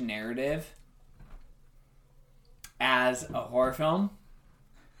revenge narrative as a horror film.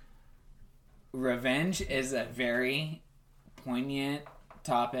 Revenge is a very poignant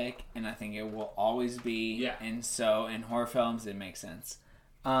topic, and I think it will always be. Yeah. And so in horror films, it makes sense.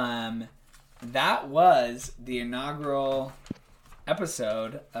 That was the inaugural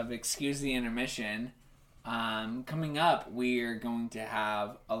episode of Excuse the Intermission. Coming up, we are going to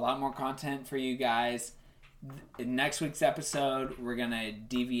have a lot more content for you guys. In next week's episode, we're going to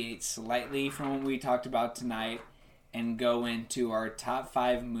deviate slightly from what we talked about tonight and go into our top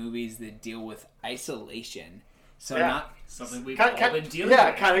 5 movies that deal with isolation. So not something we've all been dealing with. Yeah,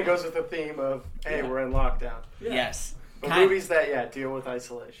 it kind of goes with the theme of, hey, we're in lockdown. Yeah. Yes. But movies that deal with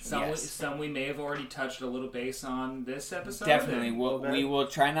isolation. Some we may have already touched a little base on this episode. Definitely. We will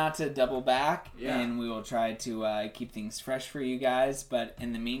try not to double back, and we will try to keep things fresh for you guys. But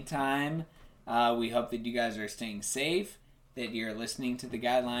in the meantime, we hope that you guys are staying safe, that you're listening to the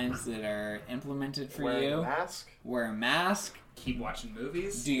guidelines that are implemented for you. Wear a mask. Keep watching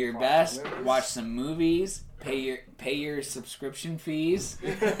movies. Do your best. Watch some movies. Pay your subscription fees.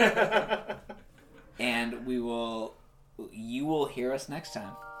 And you will hear us next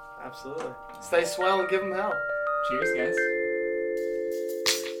time. Absolutely. Stay swell and give them hell. Cheers, guys.